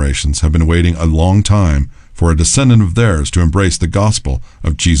earlier generations have been waiting a long time for a descendant of theirs to embrace the gospel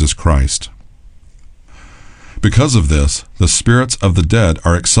of Jesus Christ. Because of this, the spirits of the dead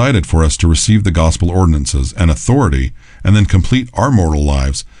are excited for us to receive the gospel ordinances and authority and then complete our mortal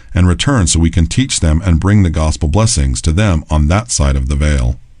lives and return so we can teach them and bring the gospel blessings to them on that side of the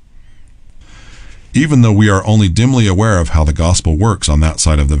veil. Even though we are only dimly aware of how the gospel works on that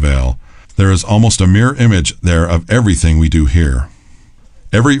side of the veil, there is almost a mirror image there of everything we do here.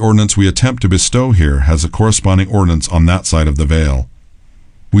 Every ordinance we attempt to bestow here has a corresponding ordinance on that side of the veil.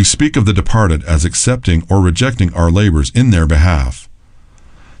 We speak of the departed as accepting or rejecting our labors in their behalf.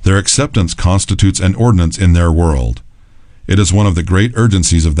 Their acceptance constitutes an ordinance in their world. It is one of the great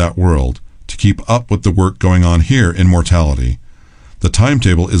urgencies of that world to keep up with the work going on here in mortality. The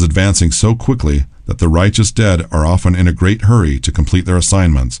timetable is advancing so quickly that the righteous dead are often in a great hurry to complete their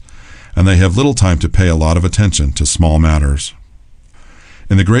assignments, and they have little time to pay a lot of attention to small matters.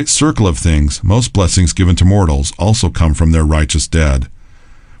 In the great circle of things, most blessings given to mortals also come from their righteous dead.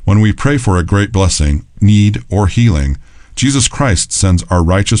 When we pray for a great blessing, need, or healing, Jesus Christ sends our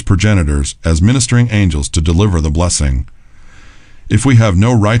righteous progenitors as ministering angels to deliver the blessing. If we have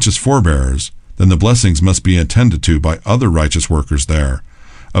no righteous forebears, then the blessings must be attended to by other righteous workers there,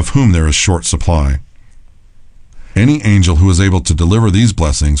 of whom there is short supply. Any angel who is able to deliver these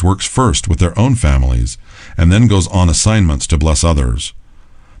blessings works first with their own families, and then goes on assignments to bless others.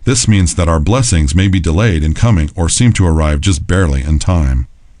 This means that our blessings may be delayed in coming or seem to arrive just barely in time.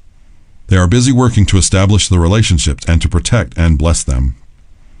 They are busy working to establish the relationships and to protect and bless them.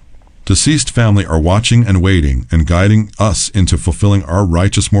 Deceased family are watching and waiting and guiding us into fulfilling our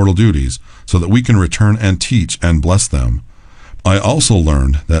righteous mortal duties so that we can return and teach and bless them. I also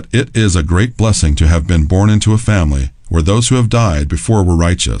learned that it is a great blessing to have been born into a family where those who have died before were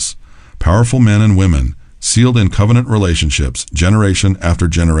righteous, powerful men and women, sealed in covenant relationships generation after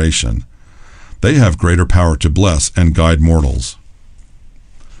generation. They have greater power to bless and guide mortals.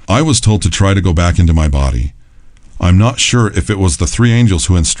 I was told to try to go back into my body. I'm not sure if it was the three angels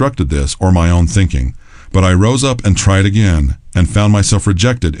who instructed this or my own thinking, but I rose up and tried again and found myself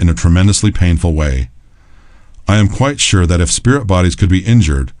rejected in a tremendously painful way. I am quite sure that if spirit bodies could be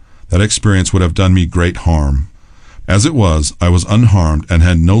injured, that experience would have done me great harm. As it was, I was unharmed and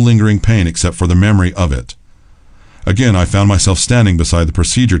had no lingering pain except for the memory of it. Again, I found myself standing beside the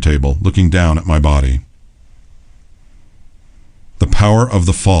procedure table, looking down at my body. The power of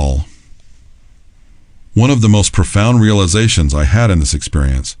the fall. One of the most profound realizations I had in this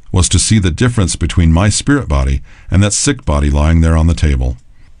experience was to see the difference between my spirit body and that sick body lying there on the table.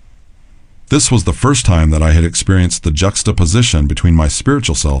 This was the first time that I had experienced the juxtaposition between my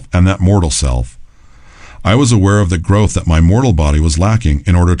spiritual self and that mortal self. I was aware of the growth that my mortal body was lacking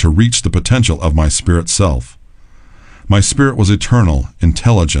in order to reach the potential of my spirit self. My spirit was eternal,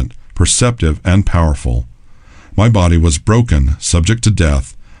 intelligent, perceptive, and powerful. My body was broken, subject to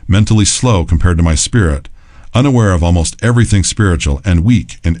death, mentally slow compared to my spirit, unaware of almost everything spiritual, and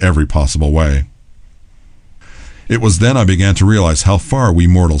weak in every possible way. It was then I began to realize how far we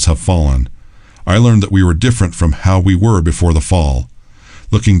mortals have fallen. I learned that we were different from how we were before the fall.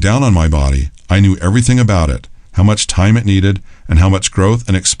 Looking down on my body, I knew everything about it, how much time it needed, and how much growth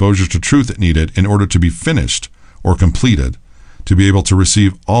and exposure to truth it needed in order to be finished or completed, to be able to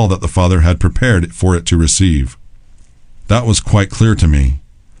receive all that the Father had prepared for it to receive. That was quite clear to me.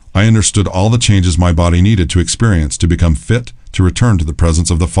 I understood all the changes my body needed to experience to become fit to return to the presence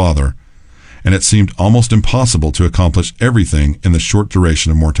of the Father, and it seemed almost impossible to accomplish everything in the short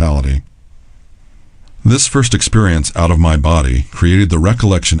duration of mortality. This first experience out of my body created the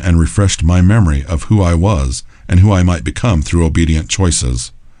recollection and refreshed my memory of who I was and who I might become through obedient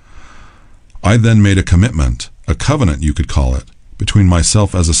choices. I then made a commitment, a covenant you could call it, between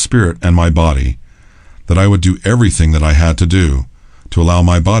myself as a spirit and my body, that I would do everything that I had to do to allow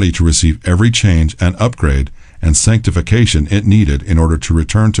my body to receive every change and upgrade and sanctification it needed in order to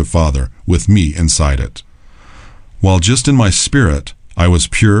return to Father with me inside it. While just in my spirit, I was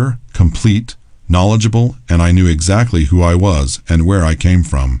pure, complete, knowledgeable, and I knew exactly who I was and where I came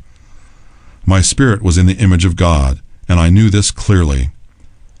from. My spirit was in the image of God, and I knew this clearly.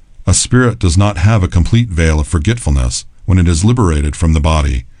 A spirit does not have a complete veil of forgetfulness when it is liberated from the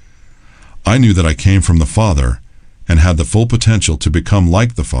body. I knew that I came from the Father and had the full potential to become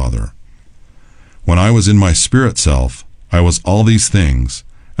like the Father. When I was in my spirit self, I was all these things,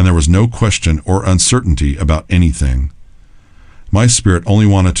 and there was no question or uncertainty about anything. My spirit only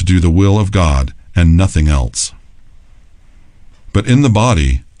wanted to do the will of God and nothing else. But in the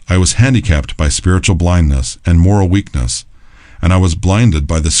body, I was handicapped by spiritual blindness and moral weakness, and I was blinded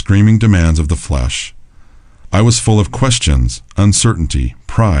by the screaming demands of the flesh. I was full of questions, uncertainty,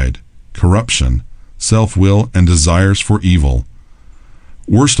 pride, corruption, self-will, and desires for evil.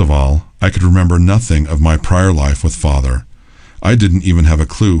 Worst of all, I could remember nothing of my prior life with Father. I didn't even have a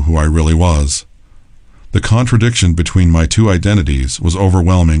clue who I really was. The contradiction between my two identities was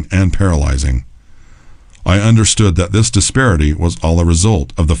overwhelming and paralyzing. I understood that this disparity was all a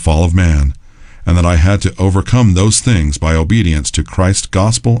result of the fall of man, and that I had to overcome those things by obedience to Christ's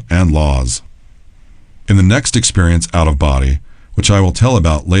gospel and laws. In the next experience out of body, which I will tell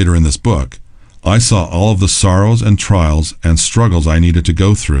about later in this book, I saw all of the sorrows and trials and struggles I needed to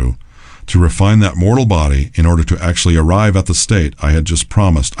go through to refine that mortal body in order to actually arrive at the state I had just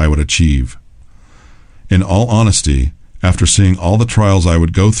promised I would achieve. In all honesty, after seeing all the trials I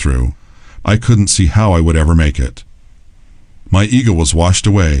would go through, I couldn't see how I would ever make it. My ego was washed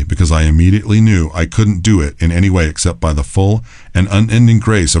away because I immediately knew I couldn't do it in any way except by the full and unending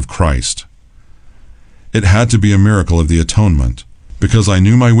grace of Christ. It had to be a miracle of the atonement, because I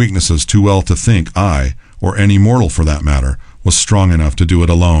knew my weaknesses too well to think I, or any mortal for that matter, was strong enough to do it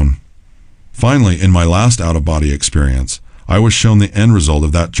alone. Finally, in my last out-of-body experience, I was shown the end result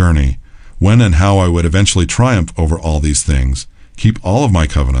of that journey, when and how I would eventually triumph over all these things, keep all of my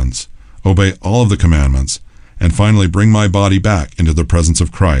covenants, obey all of the commandments, and finally bring my body back into the presence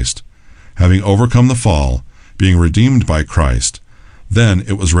of Christ. Having overcome the fall, being redeemed by Christ, then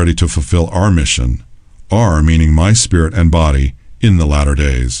it was ready to fulfill our mission, our meaning my spirit and body, in the latter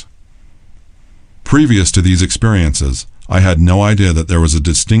days. Previous to these experiences, I had no idea that there was a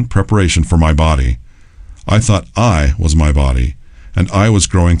distinct preparation for my body. I thought I was my body, and I was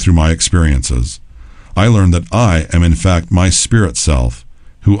growing through my experiences. I learned that I am in fact my spirit self,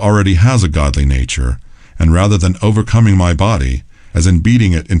 who already has a godly nature, and rather than overcoming my body, as in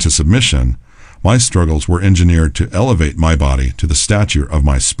beating it into submission, my struggles were engineered to elevate my body to the stature of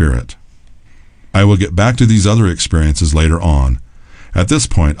my spirit. I will get back to these other experiences later on. At this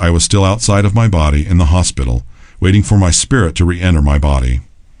point, I was still outside of my body in the hospital, waiting for my spirit to re-enter my body.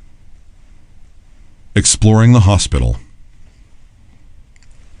 Exploring the hospital.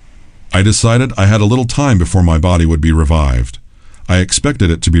 I decided I had a little time before my body would be revived. I expected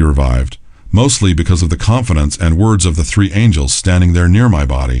it to be revived, mostly because of the confidence and words of the three angels standing there near my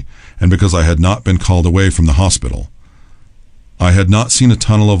body, and because I had not been called away from the hospital. I had not seen a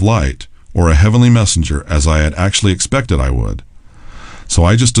tunnel of light, or a heavenly messenger as I had actually expected I would. So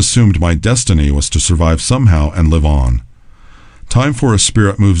I just assumed my destiny was to survive somehow and live on. Time for a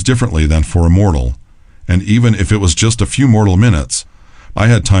spirit moves differently than for a mortal, and even if it was just a few mortal minutes, I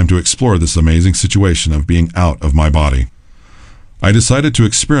had time to explore this amazing situation of being out of my body. I decided to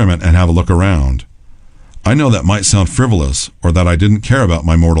experiment and have a look around. I know that might sound frivolous, or that I didn't care about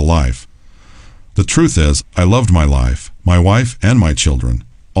my mortal life. The truth is, I loved my life, my wife, and my children,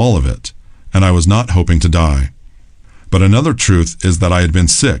 all of it, and I was not hoping to die. But another truth is that I had been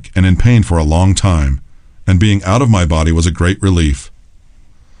sick and in pain for a long time, and being out of my body was a great relief.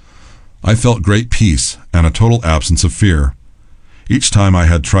 I felt great peace and a total absence of fear. Each time I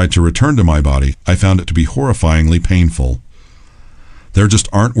had tried to return to my body, I found it to be horrifyingly painful. There just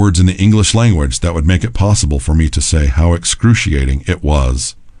aren't words in the English language that would make it possible for me to say how excruciating it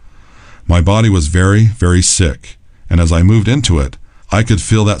was. My body was very, very sick, and as I moved into it, I could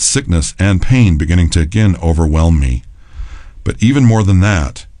feel that sickness and pain beginning to again overwhelm me. But even more than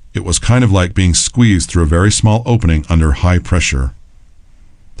that, it was kind of like being squeezed through a very small opening under high pressure.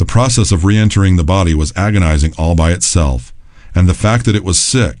 The process of re-entering the body was agonizing all by itself, and the fact that it was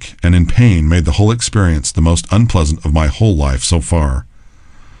sick and in pain made the whole experience the most unpleasant of my whole life so far.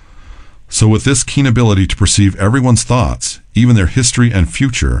 So with this keen ability to perceive everyone's thoughts, even their history and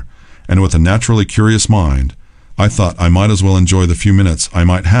future, and with a naturally curious mind, I thought I might as well enjoy the few minutes I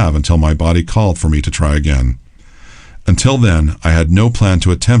might have until my body called for me to try again. Until then, I had no plan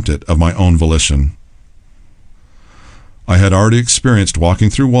to attempt it of my own volition. I had already experienced walking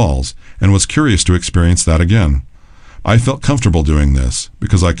through walls and was curious to experience that again. I felt comfortable doing this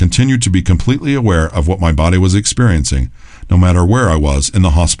because I continued to be completely aware of what my body was experiencing, no matter where I was in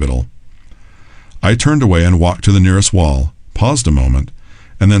the hospital. I turned away and walked to the nearest wall, paused a moment,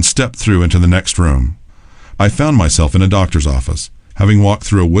 and then stepped through into the next room. I found myself in a doctor's office, having walked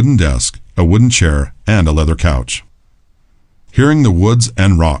through a wooden desk, a wooden chair, and a leather couch. Hearing the woods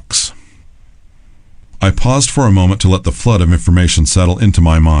and rocks. I paused for a moment to let the flood of information settle into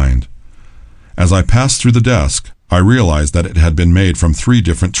my mind. As I passed through the desk, I realized that it had been made from 3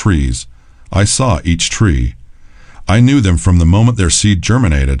 different trees. I saw each tree. I knew them from the moment their seed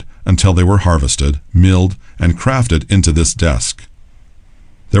germinated until they were harvested, milled, and crafted into this desk.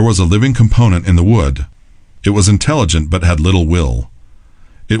 There was a living component in the wood. It was intelligent but had little will.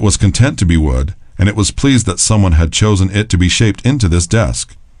 It was content to be wood, and it was pleased that someone had chosen it to be shaped into this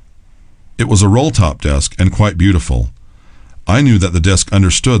desk. It was a roll-top desk and quite beautiful. I knew that the desk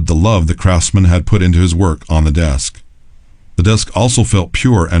understood the love the craftsman had put into his work on the desk. The desk also felt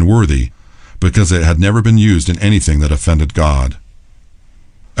pure and worthy, because it had never been used in anything that offended God.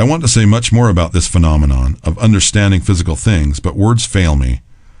 I want to say much more about this phenomenon of understanding physical things, but words fail me.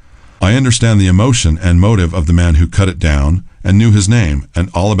 I understand the emotion and motive of the man who cut it down, and knew his name,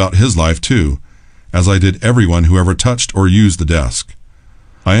 and all about his life too, as I did everyone who ever touched or used the desk.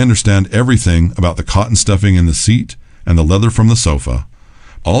 I understand everything about the cotton stuffing in the seat and the leather from the sofa.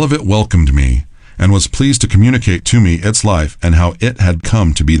 All of it welcomed me, and was pleased to communicate to me its life and how it had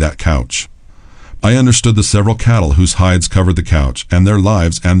come to be that couch. I understood the several cattle whose hides covered the couch, and their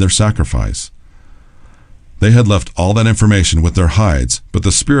lives and their sacrifice. They had left all that information with their hides, but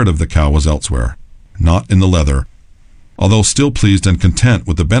the spirit of the cow was elsewhere, not in the leather, although still pleased and content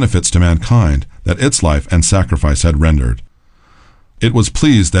with the benefits to mankind that its life and sacrifice had rendered. It was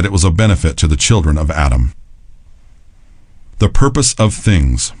pleased that it was a benefit to the children of Adam. The purpose of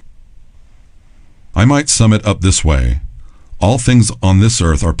things. I might sum it up this way. All things on this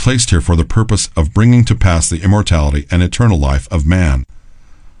earth are placed here for the purpose of bringing to pass the immortality and eternal life of man.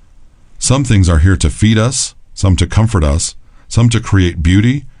 Some things are here to feed us, some to comfort us, some to create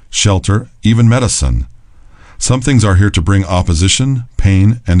beauty, shelter, even medicine. Some things are here to bring opposition,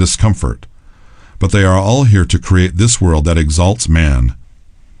 pain, and discomfort. But they are all here to create this world that exalts man.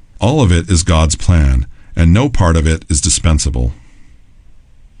 All of it is God's plan, and no part of it is dispensable.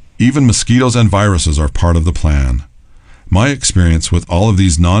 Even mosquitoes and viruses are part of the plan. My experience with all of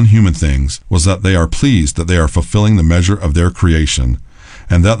these non-human things was that they are pleased that they are fulfilling the measure of their creation,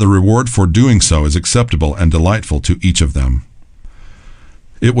 and that the reward for doing so is acceptable and delightful to each of them.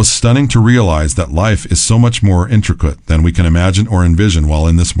 It was stunning to realize that life is so much more intricate than we can imagine or envision while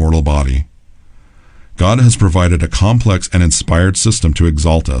in this mortal body. God has provided a complex and inspired system to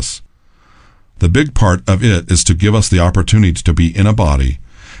exalt us. The big part of it is to give us the opportunity to be in a body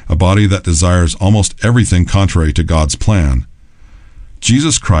that desires almost everything contrary to God's plan.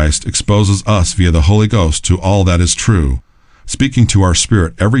 Jesus Christ exposes us via the Holy Ghost to all that is true, speaking to our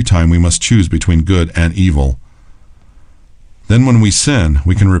spirit every time we must choose between good and evil. Then when we sin,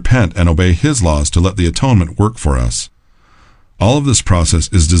 we can repent and obey His laws to let the atonement work for us. All of this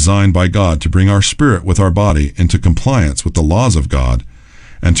process is designed by God to bring our spirit with our body into compliance with the laws of God,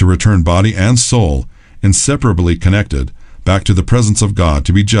 and to return body and soul, inseparably connected, back to the presence of God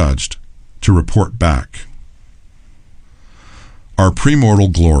to be judged, to report back. Our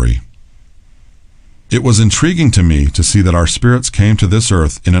premortal glory. It was intriguing to me to see that our spirits came to this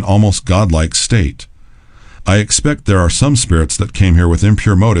earth in an almost godlike state. I expect there are some spirits that came here with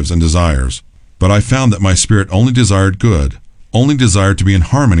impure motives and desires, but I found that my spirit only desired good, only desired to be in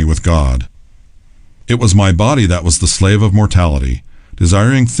harmony with God. It was my body that was the slave of mortality,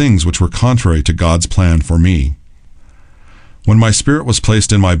 desiring things which were contrary to God's plan for me. When my spirit was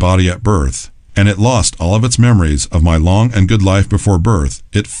placed in my body at birth, and it lost all of its memories of my long and good life before birth,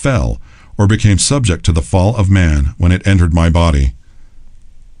 it fell, or became subject to the fall of man when it entered my body.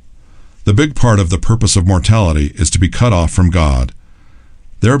 The big part of the purpose of mortality is to be cut off from God,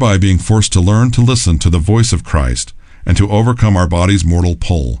 thereby being forced to learn to listen to the voice of Christ and to overcome our body's mortal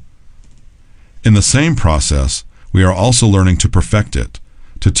pull. In the same process, we are also learning to perfect it,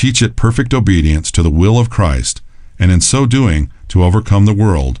 to teach it perfect obedience to the will of Christ, and in so doing, to overcome the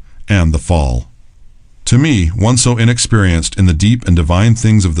world and the fall. To me, one so inexperienced in the deep and divine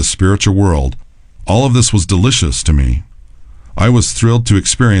things of the spiritual world, all of this was delicious to me. I was thrilled to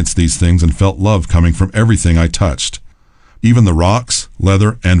experience these things and felt love coming from everything I touched, even the rocks,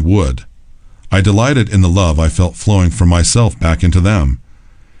 leather, and wood. I delighted in the love I felt flowing from myself back into them.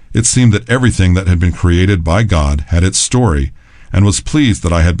 It seemed that everything that had been created by God had its story, and was pleased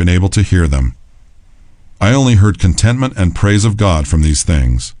that I had been able to hear them. I only heard contentment and praise of God from these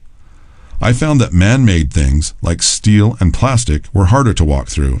things. I found that man-made things, like steel and plastic, were harder to walk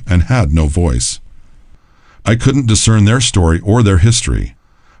through and had no voice. I couldn't discern their story or their history.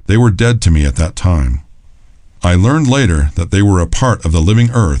 They were dead to me at that time. I learned later that they were a part of the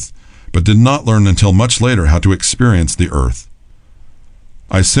living earth, but did not learn until much later how to experience the earth.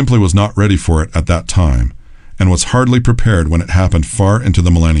 I simply was not ready for it at that time, and was hardly prepared when it happened far into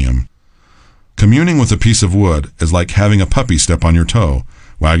the millennium. Communing with a piece of wood is like having a puppy step on your toe,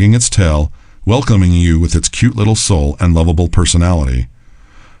 wagging its tail, welcoming you with its cute little soul and lovable personality.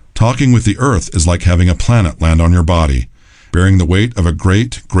 Talking with the earth is like having a planet land on your body, bearing the weight of a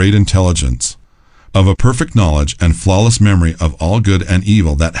great, great intelligence, of a perfect knowledge and flawless memory of all good and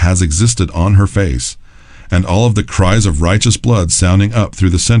evil that has existed on her face, and all of the cries of righteous blood sounding up through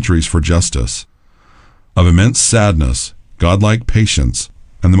the centuries for justice. of immense sadness, godlike patience,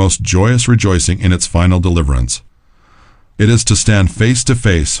 and the most joyous rejoicing in its final deliverance. It is to stand face to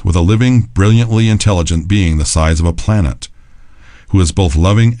face with a living, brilliantly intelligent being the size of a planet, who is both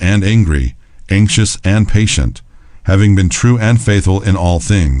loving and angry, anxious and patient, having been true and faithful in all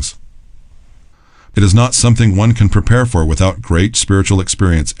things. It is not something one can prepare for without great spiritual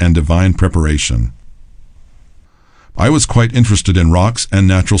experience and divine preparation. I was quite interested in rocks and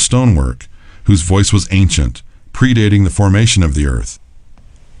natural stonework, whose voice was ancient, predating the formation of the earth.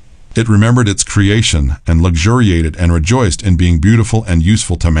 It remembered its creation and luxuriated and rejoiced in being beautiful and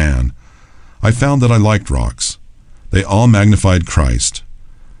useful to man. I found that I liked rocks. They all magnified Christ.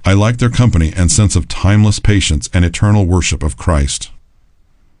 I liked their company and sense of timeless patience and eternal worship of Christ.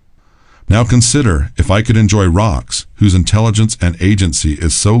 Now consider, if I could enjoy rocks, whose intelligence and agency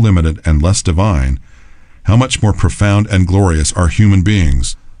is so limited and less divine, how much more profound and glorious are human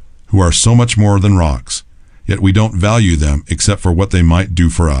beings, who are so much more than rocks, yet we don't value them except for what they might do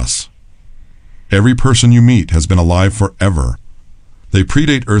for us. Every person you meet has been alive forever. They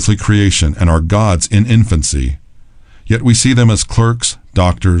predate earthly creation and are gods in infancy, yet we see them as clerks,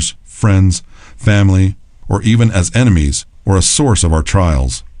 doctors, friends, family, or even as enemies or a source of our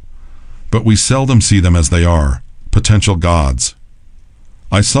trials. But we seldom see them as they are, potential gods.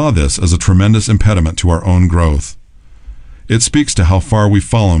 I saw this as a tremendous impediment to our own growth. It speaks to how far we've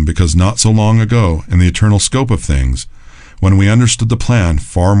fallen because not so long ago, in the eternal scope of things, when we understood the plan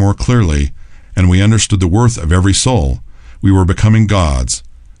far more clearly, and we understood the worth of every soul, we were becoming gods,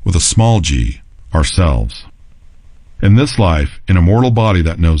 with a small g, ourselves. In this life, in a mortal body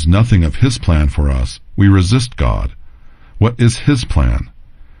that knows nothing of His plan for us, we resist God. What is His plan?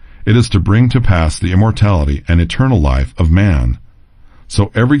 It is to bring to pass the immortality and eternal life of man. So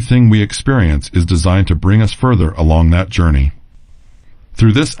everything we experience is designed to bring us further along that journey.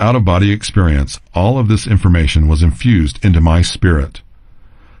 Through this out-of-body experience, all of this information was infused into my spirit.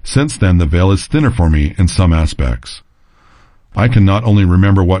 Since then, the veil is thinner for me in some aspects. I can not only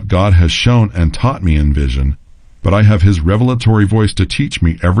remember what God has shown and taught me in vision, but I have His revelatory voice to teach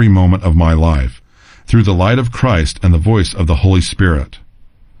me every moment of my life, through the light of Christ and the voice of the Holy Spirit.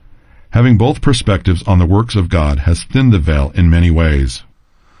 Having both perspectives on the works of God has thinned the veil in many ways.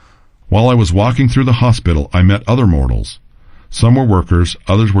 While I was walking through the hospital, I met other mortals. Some were workers,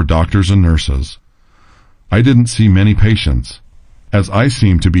 others were doctors and nurses. I didn't see many patients, as I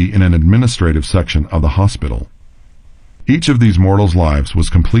seemed to be in an administrative section of the hospital. Each of these mortals' lives was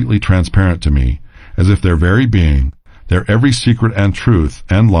completely transparent to me, as if their very being, their every secret and truth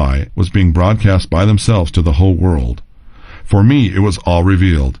and lie was being broadcast by themselves to the whole world. For me, it was all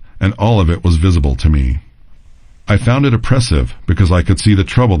revealed, and all of it was visible to me. I found it oppressive because I could see the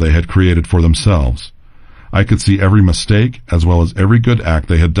trouble they had created for themselves. I could see every mistake as well as every good act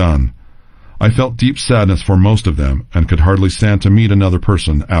they had done. I felt deep sadness for most of them and could hardly stand to meet another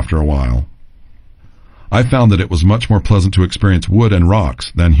person after a while. I found that it was much more pleasant to experience wood and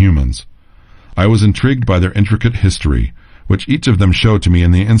rocks than humans. I was intrigued by their intricate history, which each of them showed to me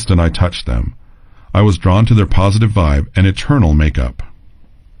in the instant I touched them. I was drawn to their positive vibe and eternal makeup.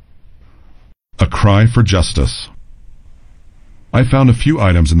 A cry for justice. I found a few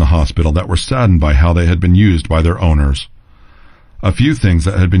items in the hospital that were saddened by how they had been used by their owners. A few things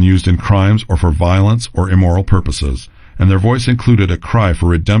that had been used in crimes or for violence or immoral purposes, and their voice included a cry for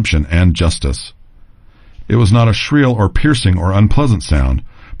redemption and justice. It was not a shrill or piercing or unpleasant sound,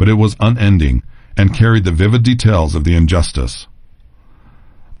 but it was unending and carried the vivid details of the injustice.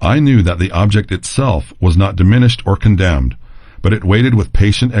 I knew that the object itself was not diminished or condemned, but it waited with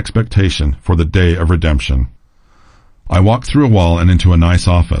patient expectation for the day of redemption. I walked through a wall and into a nice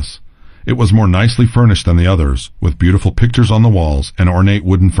office. It was more nicely furnished than the others, with beautiful pictures on the walls and ornate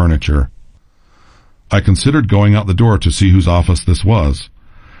wooden furniture. I considered going out the door to see whose office this was,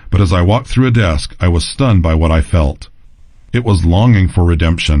 but as I walked through a desk, I was stunned by what I felt. It was longing for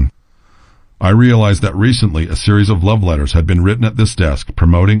redemption. I realized that recently a series of love letters had been written at this desk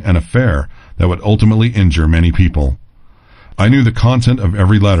promoting an affair that would ultimately injure many people. I knew the content of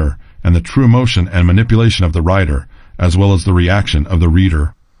every letter and the true emotion and manipulation of the writer, as well as the reaction of the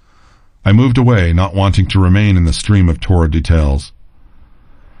reader. I moved away, not wanting to remain in the stream of torrid details.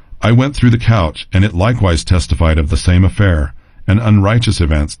 I went through the couch, and it likewise testified of the same affair and unrighteous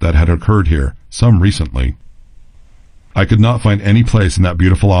events that had occurred here, some recently. I could not find any place in that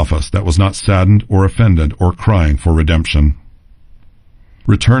beautiful office that was not saddened or offended or crying for redemption.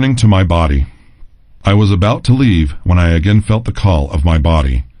 Returning to my body. I was about to leave when I again felt the call of my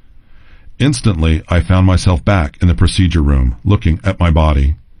body. Instantly, I found myself back in the procedure room, looking at my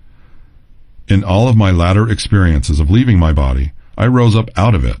body. In all of my latter experiences of leaving my body, I rose up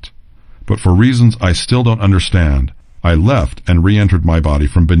out of it. but for reasons I still don't understand, I left and re-entered my body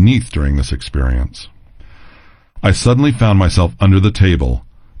from beneath during this experience. I suddenly found myself under the table,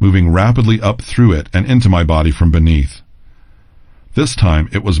 moving rapidly up through it and into my body from beneath. This time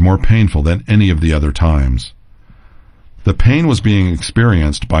it was more painful than any of the other times. The pain was being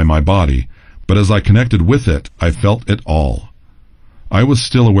experienced by my body, but as I connected with it, I felt it all. I was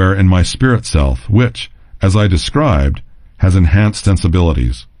still aware in my spirit self, which, as I described, has enhanced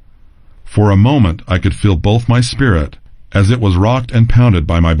sensibilities. For a moment I could feel both my spirit, as it was rocked and pounded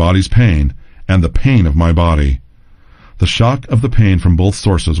by my body's pain, and the pain of my body. The shock of the pain from both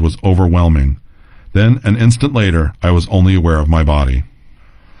sources was overwhelming. Then, an instant later, I was only aware of my body.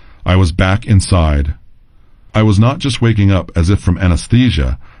 I was back inside. I was not just waking up as if from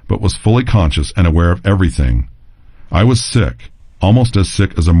anesthesia, but was fully conscious and aware of everything. I was sick, almost as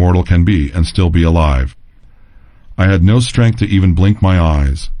sick as a mortal can be and still be alive. I had no strength to even blink my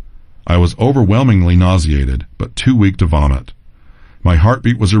eyes. I was overwhelmingly nauseated, but too weak to vomit. My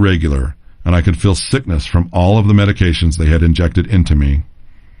heartbeat was irregular, and I could feel sickness from all of the medications they had injected into me.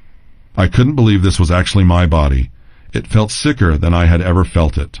 I couldn't believe this was actually my body. It felt sicker than I had ever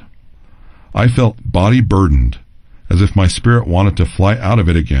felt it. I felt body burdened, as if my spirit wanted to fly out of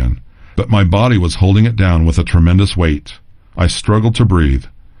it again, but my body was holding it down with a tremendous weight. I struggled to breathe.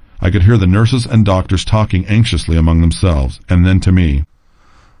 I could hear the nurses and doctors talking anxiously among themselves, and then to me.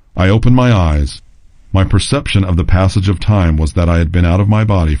 I opened my eyes. My perception of the passage of time was that I had been out of my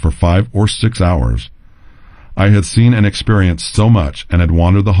body for 5 or 6 hours. I had seen and experienced so much and had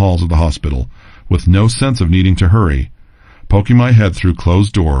wandered the halls of the hospital with no sense of needing to hurry, poking my head through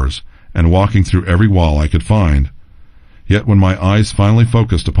closed doors and walking through every wall I could find. Yet when my eyes finally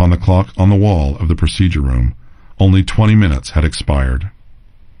focused upon the clock on the wall of the procedure room, only 20 minutes had expired.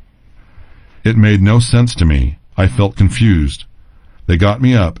 It made no sense to me. I felt confused. They got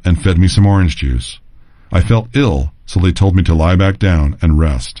me up and fed me some orange juice. I felt ill, so they told me to lie back down and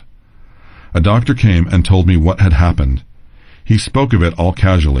rest. A doctor came and told me what had happened. He spoke of it all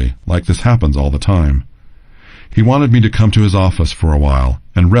casually, like this happens all the time. He wanted me to come to his office for a while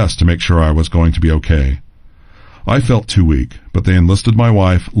and rest to make sure I was going to be okay. I felt too weak, but they enlisted my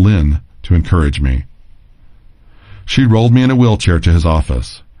wife, Lynn, to encourage me. She rolled me in a wheelchair to his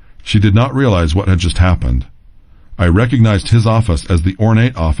office. She did not realize what had just happened. I recognized his office as the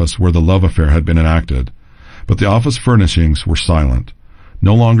ornate office where the love affair had been enacted, but the office furnishings were silent,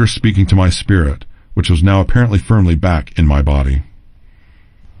 no longer speaking to my spirit, which was now apparently firmly back in my body.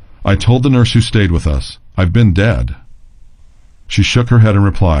 I told the nurse who stayed with us, "I've been dead." She shook her head and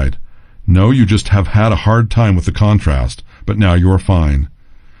replied, "No, you just have had a hard time with the contrast, but now you are fine."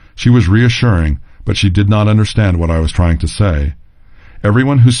 She was reassuring, but she did not understand what I was trying to say.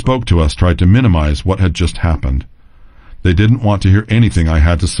 Everyone who spoke to us tried to minimize what had just happened. They didn't want to hear anything I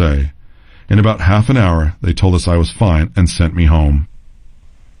had to say. In about half an hour, they told us I was fine and sent me home.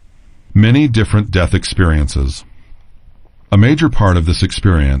 Many different death experiences. A major part of this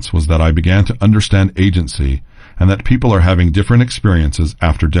experience was that I began to understand agency and that people are having different experiences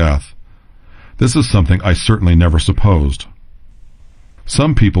after death. This is something I certainly never supposed.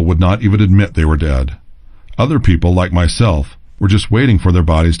 Some people would not even admit they were dead. Other people, like myself, were just waiting for their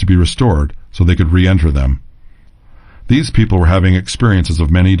bodies to be restored so they could re-enter them. These people were having experiences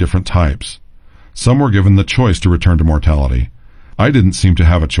of many different types. Some were given the choice to return to mortality. I didn't seem to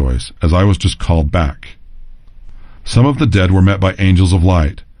have a choice, as I was just called back. Some of the dead were met by angels of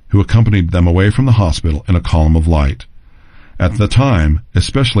light, who accompanied them away from the hospital in a column of light. At the time,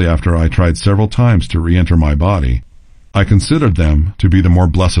 especially after I tried several times to re-enter my body, I considered them to be the more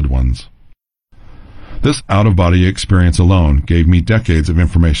blessed ones. This out-of-body experience alone gave me decades of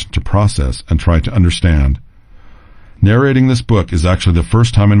information to process and try to understand. Narrating this book is actually the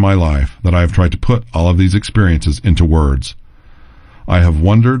first time in my life that I have tried to put all of these experiences into words. I have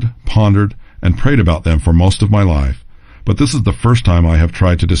wondered, pondered, and prayed about them for most of my life, but this is the first time I have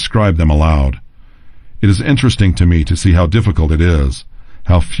tried to describe them aloud. It is interesting to me to see how difficult it is,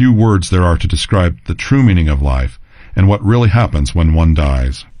 how few words there are to describe the true meaning of life, and what really happens when one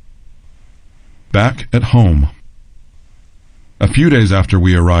dies. Back at home. A few days after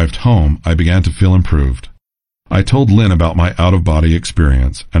we arrived home, I began to feel improved. I told Lynn about my out-of-body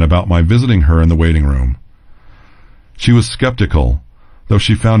experience and about my visiting her in the waiting room. She was skeptical, though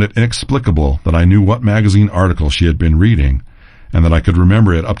she found it inexplicable that I knew what magazine article she had been reading and that I could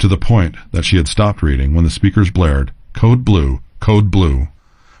remember it up to the point that she had stopped reading when the speakers blared, "Code Blue, Code Blue."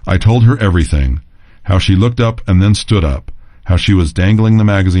 I told her everything, how she looked up and then stood up, how she was dangling the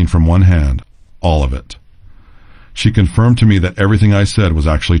magazine from one hand, all of it. She confirmed to me that everything I said was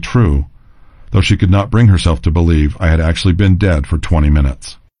actually true, though she could not bring herself to believe I had actually been dead for 20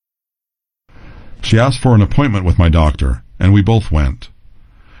 minutes. She asked for an appointment with my doctor, and we both went.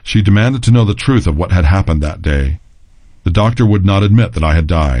 She demanded to know the truth of what had happened that day. The doctor would not admit that I had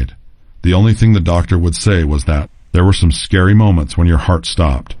died. The only thing the doctor would say was that there were some scary moments when your heart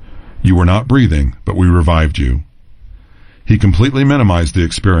stopped. You were not breathing, but we revived you. He completely minimized the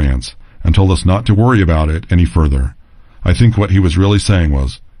experience and told us not to worry about it any further. I think what he was really saying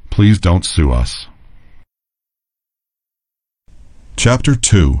was, please don't sue us. Chapter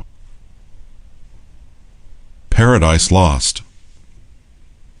 2. Paradise Lost.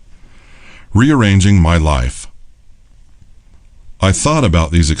 Rearranging my life. I thought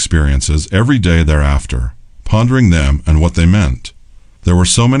about these experiences every day thereafter, pondering them and what they meant. There were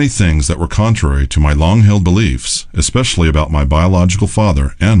so many things that were contrary to my long-held beliefs, especially about my biological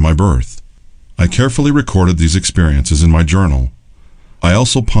father and my birth. I carefully recorded these experiences in my journal. I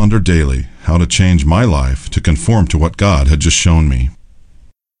also pondered daily how to change my life to conform to what God had just shown me.